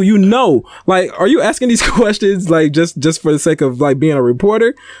 You do, like, are you asking these questions like just for the sake of like being a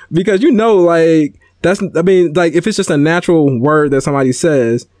reporter? Because like like if it's just a natural word that somebody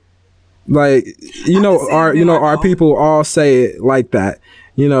says, like, our people all say it like that.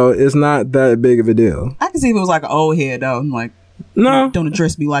 It's not that big of a deal. I can see if it was like an old head though. Like, no, don't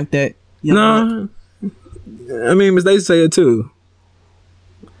address me like that. No, they say it too.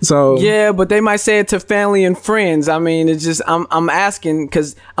 So yeah, but they might say it to family and friends. It's just I'm asking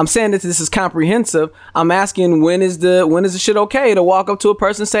because I'm saying that this is comprehensive. I'm asking when is the shit okay to walk up to a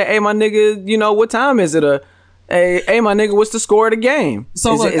person and say, hey, my nigga, what time is it? Hey, my nigga, what's the score of the game?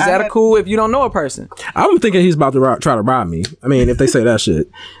 So is that cool if you don't know a person? I'm thinking he's about to try to rob me. If they say that shit,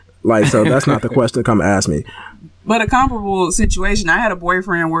 like, so that's not the question to come ask me. But a comparable situation, I had a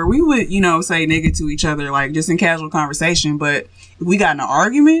boyfriend where we would, say nigga to each other, like just in casual conversation. But if we got in an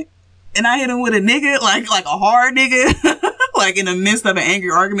argument and I hit him with a nigga, like a hard nigga, like in the midst of an angry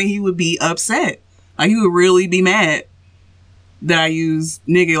argument, he would be upset. Like he would really be mad that I use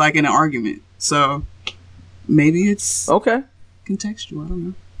nigga like in an argument. So maybe it's okay, contextual. I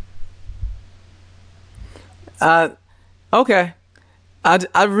don't know. Okay.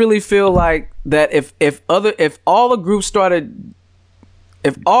 I really feel like that if all groups started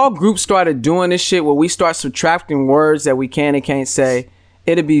doing this shit where we start subtracting words that we can and can't say,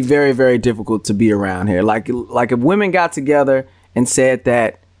 it'd be very, very difficult to be around here. Like if women got together and said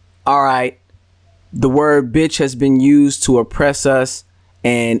that, all right, the word bitch has been used to oppress us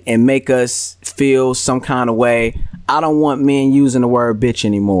and make us feel some kind of way. I don't want men using the word bitch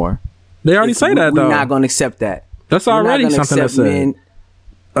anymore. They already say that though. We're not going to accept that. That's already something that's said.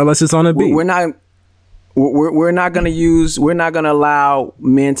 Unless it's on a beat. We're not going to allow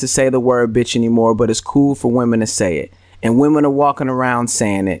men to say the word bitch anymore, but it's cool for women to say it. And women are walking around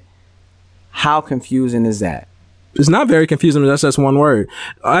saying it. How confusing is that? It's not very confusing. That's just one word.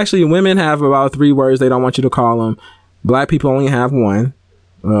 Actually, women have about 3 words they don't want you to call them. Black people only have 1.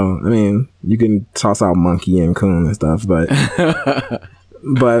 Well, you can toss out monkey and coon and stuff, but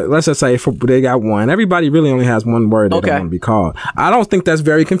but let's just say they got 1. Everybody really only has 1 word they don't want to be called. I don't think that's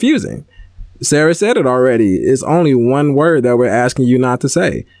very confusing. Sarah said it already. It's only 1 word that we're asking you not to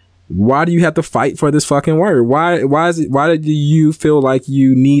say. Why do you have to fight for this fucking word? Why do you feel like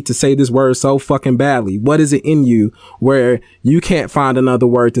you need to say this word so fucking badly? What is it in you where you can't find another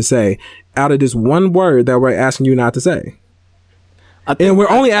word to say out of this 1 word that we're asking you not to say? And we're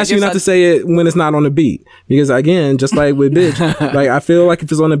only asking you not to say it when it's not on the beat. Because again, just like with bitch, like I feel like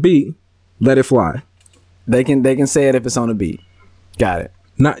if it's on the beat, let it fly. They can say it if it's on the beat. Got it.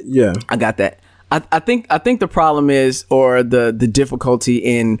 I got that. I think the problem is, or the difficulty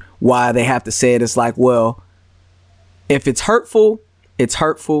in why they have to say it is like, well, if it's hurtful, it's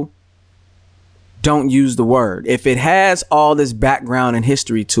hurtful. Don't use the word. If it has all this background and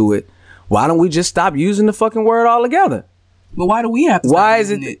history to it, why don't we just stop using the fucking word altogether? But why do we have to stop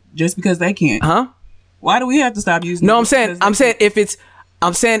using it just because they can't? Huh? Why do we have to stop using it? No, I'm saying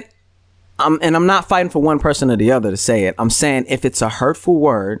I'm not fighting for one person or the other to say it. I'm saying if it's a hurtful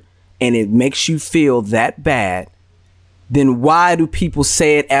word and it makes you feel that bad, then why do people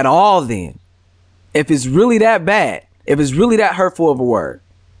say it at all then? If it's really that bad, if it's really that hurtful of a word.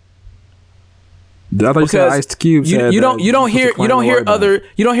 I thought you said Ice Cube said you don't hear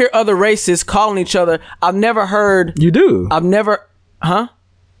other races calling each other. I've never heard. You do. I've never. Huh?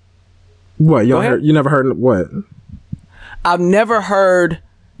 What? You never heard what? I've never heard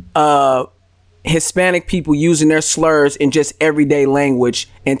Hispanic people using their slurs in just everyday language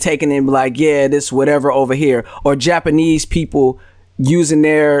and taking it and be like, yeah, this whatever over here, or Japanese people using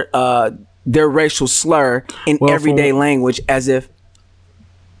their racial slur in everyday language as if.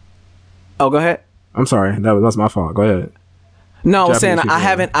 Oh, go ahead. I'm sorry. That's my fault. Go ahead. No, I'm saying I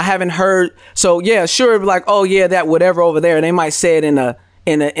haven't heard. So yeah, sure, like, oh yeah, that whatever over there. They might say it in a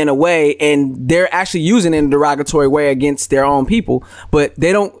way, and they're actually using it in a derogatory way against their own people. But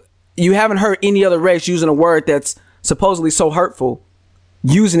they don't. You haven't heard any other race using a word that's supposedly so hurtful,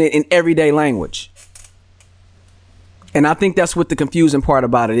 using it in everyday language. And I think that's what the confusing part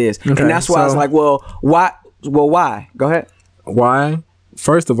about it is. Okay, and that's why I was like, well, why? Well, why? Go ahead. Why?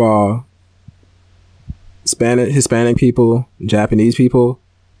 First of all, Hispanic people, Japanese people,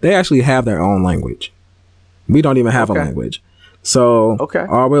 they actually have their own language. We don't even have a language. So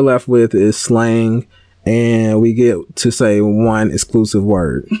all we're left with is slang, and we get to say one exclusive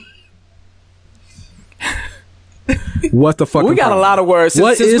word. What's the fucking We got problem? a lot of words.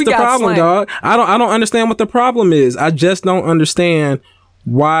 What Since is we the got problem, slang. dog? I don't understand what the problem is. I just don't understand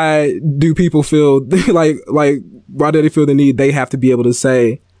why do people feel like why do they feel the need they have to be able to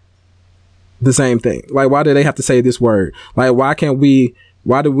say the same thing? Like, why do they have to say this word? Like, why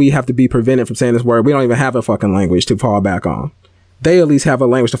do we have to be prevented from saying this word? We don't even have a fucking language to fall back on. They at least have a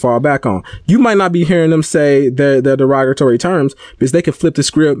language to fall back on. You might not be hearing them say their derogatory terms because they can flip the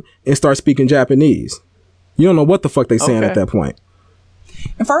script and start speaking Japanese. You don't know what the fuck they saying at that point.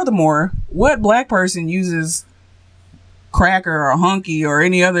 And furthermore, what black person uses cracker or hunky or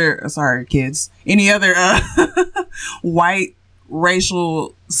any other, any other white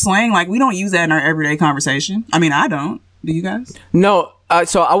racial slang? Like, we don't use that in our everyday conversation. I mean, I don't. Do you guys? No.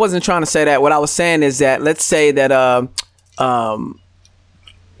 So I wasn't trying to say that. What I was saying is that let's say that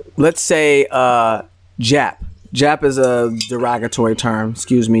Jap. Jap is a derogatory term.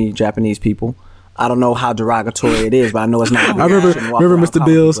 Excuse me, Japanese people. I don't know how derogatory it is, but I know it's not. I remember Mr.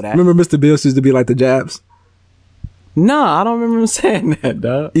 Bills. Remember Mr. Bills used to be like the Japs. No, I don't remember him saying that,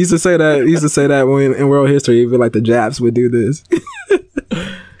 dog. He used to say that when in world history, he'd be like the Japs would do this.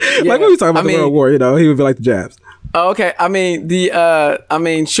 Like when we talking about the World War, he would be like the Japs. Oh, okay. I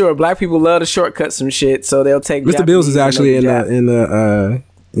mean, sure. Black people love to shortcut some shit, so they'll take. Mr. Bills is actually in the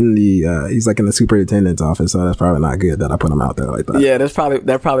he's like in the superintendent's office, so that's probably not good that I put him out there like that. Yeah, that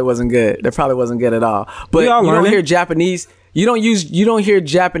probably wasn't good. That probably wasn't good at all. But you don't hear Japanese. You don't hear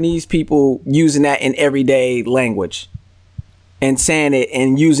Japanese people using that in everyday language, and saying it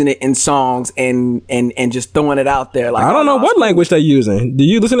and using it in songs and just throwing it out there. Like, I don't know what language they're using. Do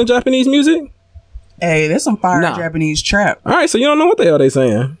you listen to Japanese music? Hey, there's some fire Japanese trap. All right, so you don't know what the hell they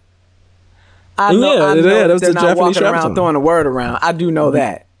saying. I know that was they're the not Japanese walking trap around song. throwing a word around. I do know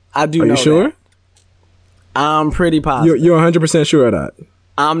that. I do know that. Are you sure? I'm pretty positive. You're 100% sure of that?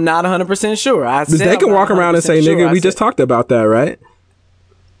 I'm not 100% sure. Because they can walk around and say nigga. We just talked about that, right?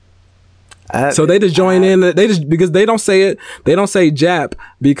 So they just join in. They just because they don't say it. They don't say Jap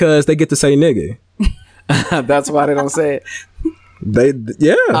because they get to say nigga. That's why they don't say it.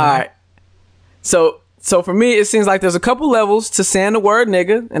 Yeah. All right. So for me, it seems like there's a couple levels to saying the word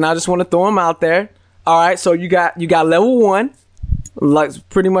nigga, and I just want to throw them out there. All right. So you got level 1, like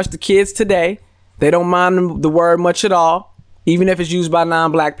pretty much the kids today. They don't mind the word much at all, even if it's used by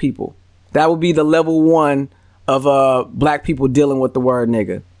non-black people. That would be the level 1 of black people dealing with the word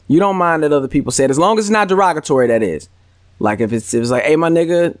nigga. You don't mind that other people say it, as long as it's not derogatory, that is. Like if it was like, hey, my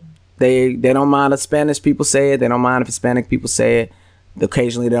nigga, they don't mind if Spanish people say it. They don't mind if Hispanic people say it.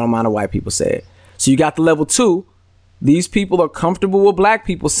 Occasionally, they don't mind if white people say it. So you got the level 2. These people are comfortable with black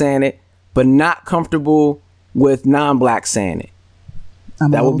people saying it, but not comfortable with non-black saying it.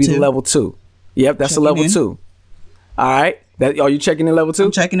 That would be the level 2. Yep, that's a level 2. All right. Are you checking in level 2?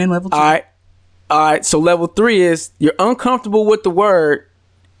 I'm checking in level 2. All right. So level 3 is you're uncomfortable with the word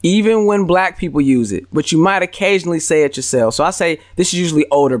even when black people use it, but you might occasionally say it yourself. So I say this is usually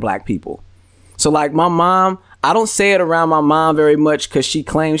older black people. So like my mom, I don't say it around my mom very much because she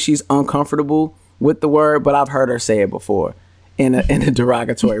claims she's uncomfortable with the word, but I've heard her say it before in a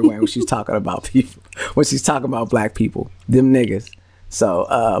derogatory way when she's talking about people, when she's talking about black people, them niggas. So,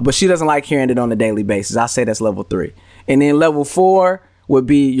 but she doesn't like hearing it on a daily basis. I say that's level 3. And then level 4 would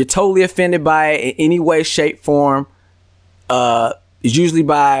be you're totally offended by it in any way, shape, form. It's usually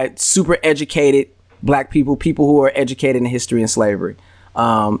by super educated black people who are educated in history and slavery.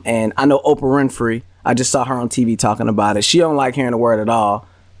 And I know Oprah Winfrey, I just saw her on TV talking about it. She don't like hearing the word at all.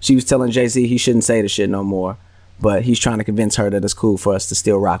 She was telling Jay-Z he shouldn't say the shit no more. But he's trying to convince her that it's cool for us to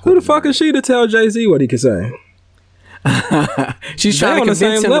still rock with Who the fuck is she to tell Jay-Z what he can say? She's trying to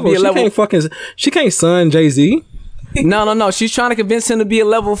convince him to be a level. She can't son Jay-Z. No. She's trying to convince him to be a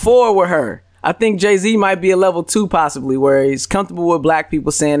level 4 with her. I think Jay-Z might be a level 2 possibly, where he's comfortable with black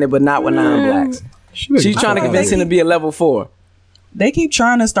people saying it, but not with non-blacks. She's trying to convince him to be a level 4. They keep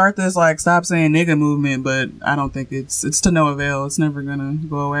trying to start this like stop saying nigga movement, but I don't think it's to no avail. It's never gonna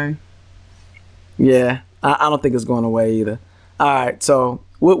go away. Yeah, I don't think it's going away either. All right, so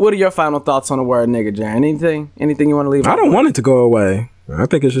what are your final thoughts on the word nigga, Jerren? Anything you want to leave? I don't want it to go away. I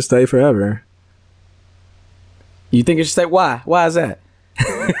think it should stay forever. You think it should stay? Why? Why is that?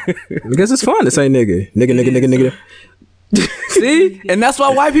 Because it's fun to say nigga. Nigga. See? And that's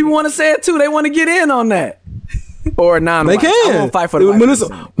why white people want to say it too. They want to get in on that. Or non-white. They can. I won't fight for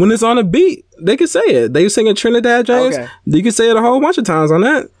the when it's on a beat, they can say it. They singing Trinidad James. Okay. You can say it a whole bunch of times on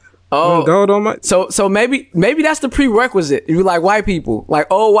that. Oh, gold on my. So maybe that's the prerequisite. If you like white people,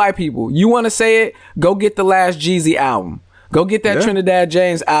 like old white people, you want to say it, go get the last Jeezy album. Go get that Trinidad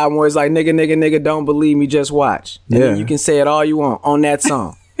James album where it's like nigga, don't believe me, just watch. And then you can say it all you want on that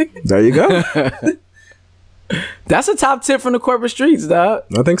song. There you go. That's a top tip from the corporate streets, dog.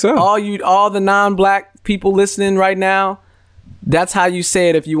 I think so. All the non-black people listening right now, that's how you say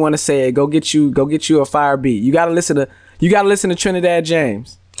it. If you want to say it, go get you a fire beat. You gotta listen to Trinidad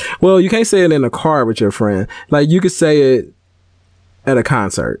James. Well, you can't say it in a car with your friend. Like, you could say it at a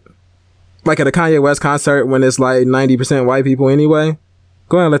concert. Like at a Kanye West concert when it's like 90% white people anyway.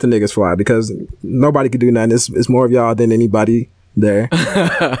 Go ahead and let the niggas fly, because nobody could do nothing. It's more of y'all than anybody there.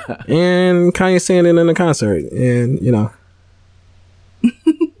 And Kanye saying it in a concert. And, you know,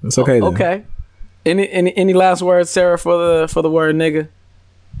 it's okay then. Okay. Any last words, Sarah, for the word nigga?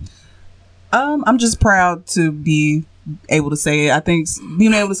 I'm just proud to be able to say it. I think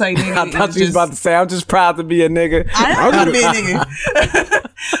being able to say nigga. I thought you was about to say, I'm just proud to be a nigga. I am proud to be a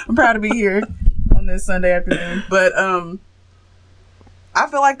nigga. I'm proud to be here on this Sunday afternoon. But I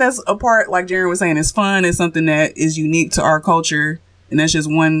feel like that's a part, like Jerren was saying, it's fun. It's something that is unique to our culture. And that's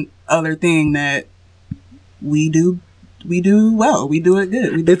just one other thing that we do well. We do it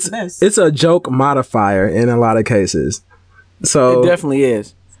good. We do it the best. It's a joke modifier in a lot of cases. So it definitely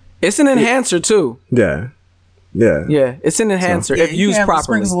is. It's an enhancer too. Yeah. Yeah, it's an enhancer if used properly.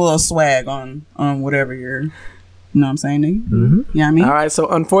 Sprinkles a little swag on whatever you're, you know what I'm saying, nigga? Mm-hmm. Yeah, I mean. All right, so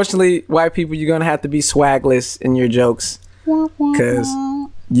unfortunately, white people, you're gonna have to be swagless in your jokes, because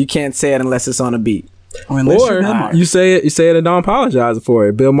you can't say it unless it's on a beat. Or you say it and don't apologize for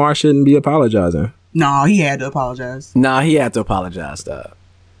it. Bill Maher shouldn't be apologizing. No, he had to apologize. Nah, he had to apologize, though.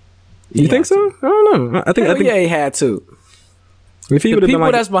 You think so? I don't know. I think yeah, he had to. If he the people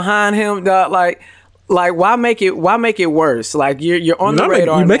like, that's behind him, like why make it worse? Like you're on the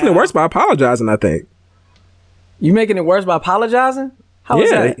radar. You're making it worse by apologizing. I think you making it worse by apologizing. How is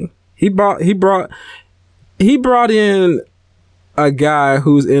that? He brought in a guy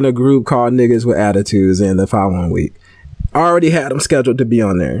who's in a group called Niggas with Attitudes in the following week. I already had him scheduled to be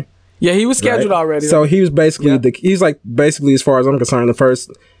on there. Yeah, he was scheduled already. So he was basically he's like basically, as far as I'm concerned, the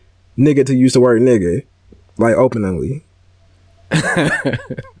first nigga to use the word nigga, like, openly.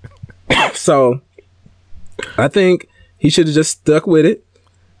 So I think he should have just stuck with it.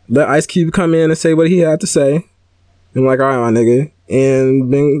 Let Ice Cube come in and say what he had to say. And like, all right, my nigga, and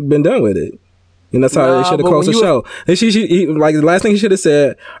been done with it. And that's how they should have closed the show. And like, the last thing he should have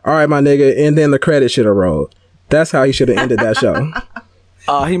said, all right, my nigga, and then the credits should have rolled. That's how he should have ended that show.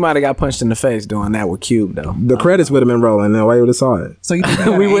 He might have got punched in the face doing that with Cube, though. The credits would have been rolling, and we would have saw it. So you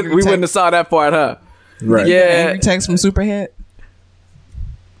think we wouldn't have saw that part, huh? Right. Yeah. Angry text from Superhead.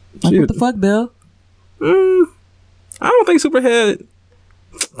 Like, what the fuck, Bill? I don't think Superhead.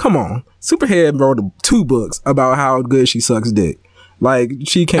 Come on, Superhead wrote 2 books about how good she sucks dick. Like,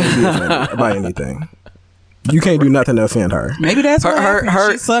 she can't be offended by anything. You can't do nothing to offend her. Maybe that's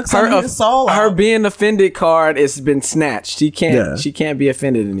her. She sucks his soul out. Her being offended card has been snatched. She can't be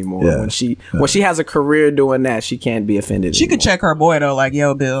offended anymore. Yeah. When she has a career doing that, she can't be offended. She anymore. could check her boy though, like,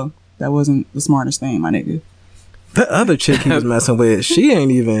 yo, Bill, that wasn't the smartest thing, my nigga. The other chick he was messing with, she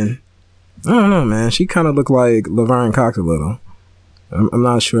ain't even. I don't know, man. She kind of looked like Laverne Cox a little. I'm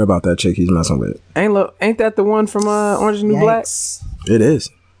not sure about that chick he's messing with. Ain't that the one from Orange is the New Black? It is.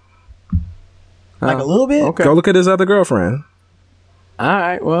 Like a little bit. Okay. Go look at his other girlfriend. All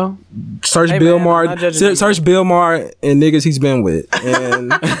right. Well, search Bill Maher. Search Bill Maher and niggas he's been with,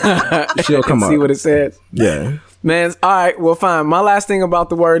 and she'll come up. See what it says. Yeah. Man. All right. Well, fine. My last thing about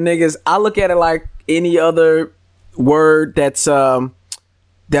the word niggas, I look at it like any other word that's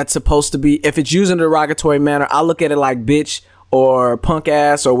supposed to be. If it's used in a derogatory manner, I look at it like bitch or punk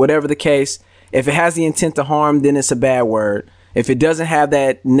ass or whatever the case. If it has the intent to harm, then it's a bad word. If it doesn't have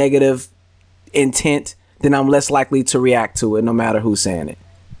that negative intent, then I'm less likely to react to it, no matter who's saying it.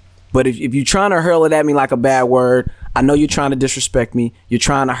 But if you're trying to hurl it at me like a bad word, I know you're trying to disrespect me, you're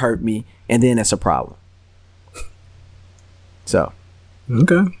trying to hurt me, and then it's a problem. So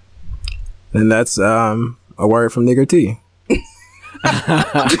okay, and that's a word from Nigger T.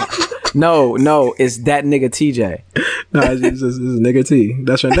 No, it's that nigga TJ. No, it's Nigger T.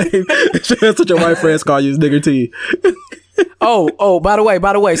 That's your name. That's what your white friends call you, is Nigger T. Oh, by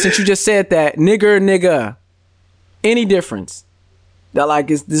the way, since you just said that, nigga, any difference? That,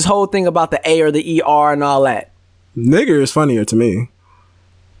 like, is this whole thing about the A or the ER and all that? Nigger is funnier to me.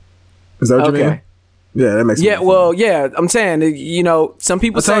 Is that what you mean? Yeah, that makes sense. Yeah, well, yeah, I'm saying, you know, some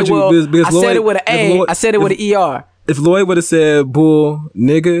people say, well, because I said it with an A, I said it with an ER. If Lloyd would have said bull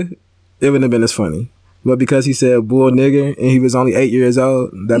nigga, it wouldn't have been as funny. But because he said bull nigger and he was only 8 years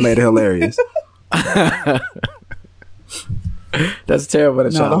old, that made it hilarious. That's terrible.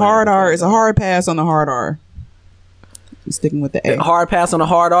 No, the hard R is a hard pass on the hard R. I'm sticking with the A. Hard pass on the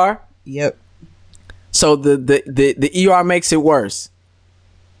hard R? Yep. So the ER makes it worse.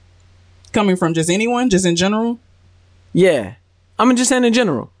 Coming from just anyone, just in general? Yeah. I'm just saying in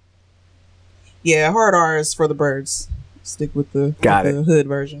general. Yeah, hard R is for the birds. Stick with the hood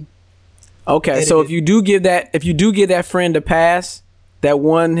version. Okay, Edited. so if you do give that friend a pass, that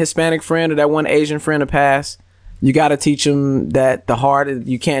one Hispanic friend or that one Asian friend a pass, you got to teach them that the hard,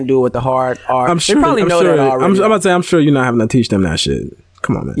 you can't do it with the hard R. I'm sure. They probably know that already. I'm about to say, I'm sure you're not having to teach them that shit.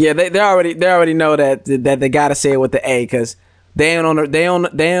 Come on, man. Yeah, they already know that they got to say it with the A, because they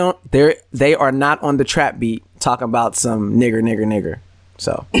are not on the trap beat talking about some nigger.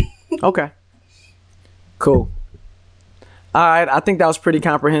 So, okay, cool. All right, I think that was pretty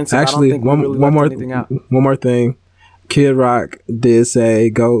comprehensive. Actually, I don't think we really left anything out. One more thing. Kid Rock did say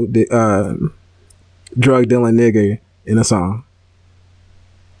go drug dealing nigger in a song.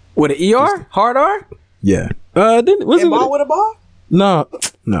 With an ER? Hard R? Yeah. Was it ball with a ball? No.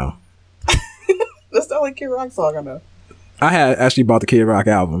 That's the only Kid Rock song I know. I had actually bought the Kid Rock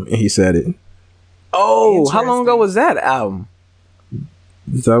album and he said it. Oh, how long ago was that album?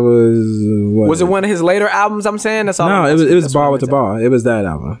 That was what? Was it one of his later albums? I'm saying that's all. No, it was Ball with the Ball. It was that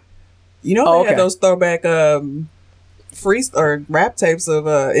album. You know, they had those throwback free or rap tapes of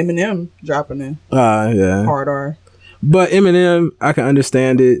Eminem dropping in. Yeah. Hard R. But Eminem, I can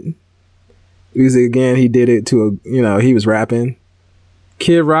understand it because again, he did it to he was rapping.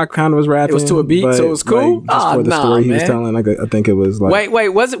 Kid Rock kind of was rapping. It was to a beat, so it was cool. Just for the story he was telling, I think it was like. Wait,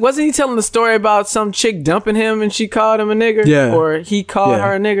 wasn't he telling the story about some chick dumping him and she called him a nigger? Yeah. Or he called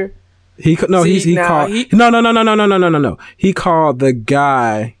her a nigger? He called no. He called the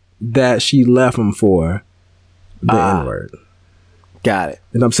guy that she left him for the N-word. Got it.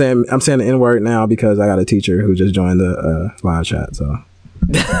 And I'm saying the N-word now because I got a teacher who just joined the live chat. So.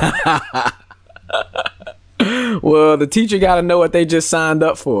 Well, the teacher got to know what they just signed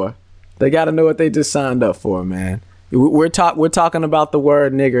up for. They got to know what they just signed up for, man. We're talking about the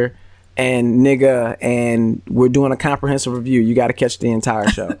word nigger and nigga, and we're doing a comprehensive review. You got to catch the entire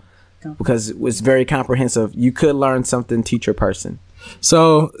show because it's very comprehensive. You could learn something, teacher person.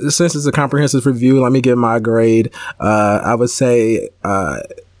 So since it's a comprehensive review, let me give my grade. I would say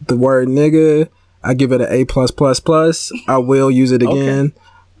the word nigga, I give it an A+++. I will use it again.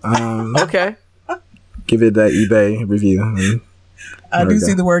 Okay. Give it that eBay review. I do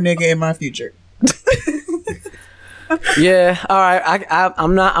see the word nigga in my future. Yeah, all right.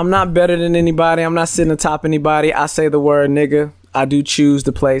 I'm not better than anybody. I'm not sitting atop anybody. I say the word nigga. I do choose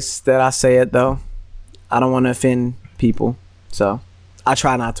the place that I say it though. I don't want to offend people, so I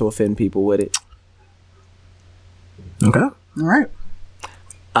try not to offend people with it. Okay. All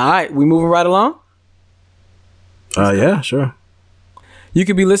right. We moving right along? Yeah, sure. You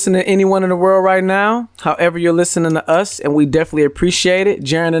could be listening to anyone in the world right now, however you're listening to us, and we definitely appreciate it.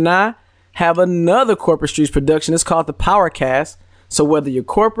 Jerren and I have another Corporate Streets production. It's called the Powercast. So whether you're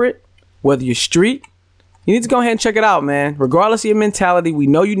corporate, whether you're street, you need to go ahead and check it out, man. Regardless of your mentality, we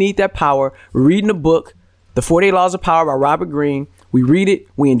know you need that power. We're reading a book, The 48 Laws of Power by Robert Greene. We read it,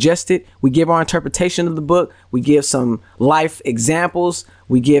 we ingest it, we give our interpretation of the book, we give some life examples,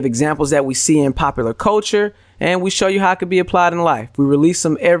 we give examples that we see in popular culture, and we show you how it could be applied in life. We release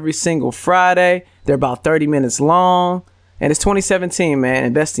them every single Friday. They're about 30 minutes long, and it's 2017, man.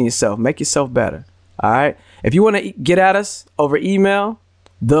 Invest in yourself, make yourself better. All right. If you want to get at us over email,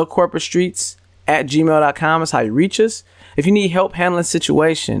 thecorporatestreets@gmail.com is how you reach us. If you need help handling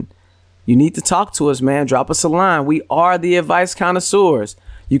situation, you need to talk to us, man. Drop us a line. We are the advice connoisseurs.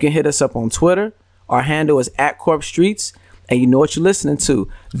 You can hit us up on Twitter. Our handle is @CorpStreets, and you know what you're listening to.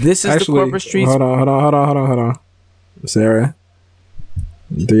 This is the Corporate Streets. Hold on. Sarah,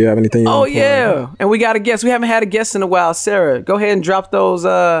 do you have anything? Yeah, and we got a guest. We haven't had a guest in a while. Sarah, go ahead and drop those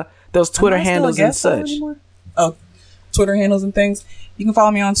Twitter handles and such. Oh, Twitter handles and things. You can follow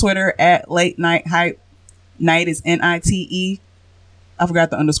me on Twitter @LateNightHype. Night is NITE. I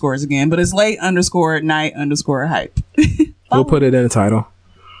forgot the underscores again, but it's late_night_hype. We'll put it in the title.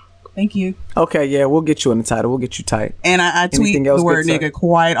 Thank you. Okay, yeah, we'll get you in the title. We'll get you tight. And I tweet the word nigga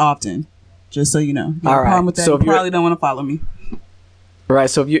quite often, just so you know. You have a problem with that, so you probably don't want to follow me. Right,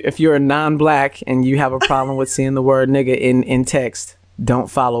 so if you're a non-black and you have a problem with seeing the word nigga in text,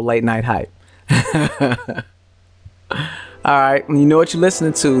 don't follow Late Night Hype. All right, you know what you're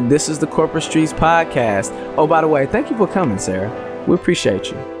listening to. This is the Corporate Streets Podcast. Oh, by the way, thank you for coming, Sarah. We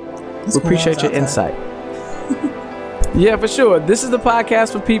appreciate you. We appreciate your insight. Yeah, for sure. This is the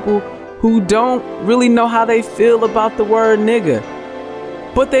podcast for people who don't really know how they feel about the word nigga,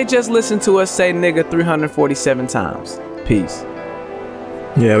 but they just listen to us say nigga 347 times. Peace.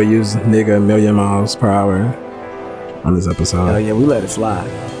 Yeah, we use nigga a million miles per hour on this episode. Oh yeah, we let it slide.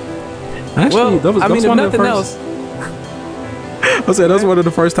 Actually, well, if nothing else. I said that's one of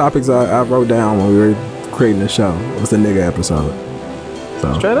the first topics I wrote down when we were creating the show. It was the nigga episode.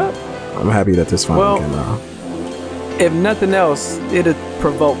 So Straight up. I'm happy that this finally came out. If nothing else, it'll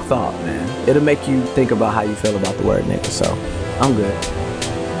provoke thought, man. It'll make you think about how you feel about the word nigga. So I'm good.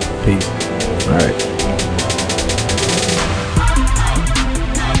 Peace. All right.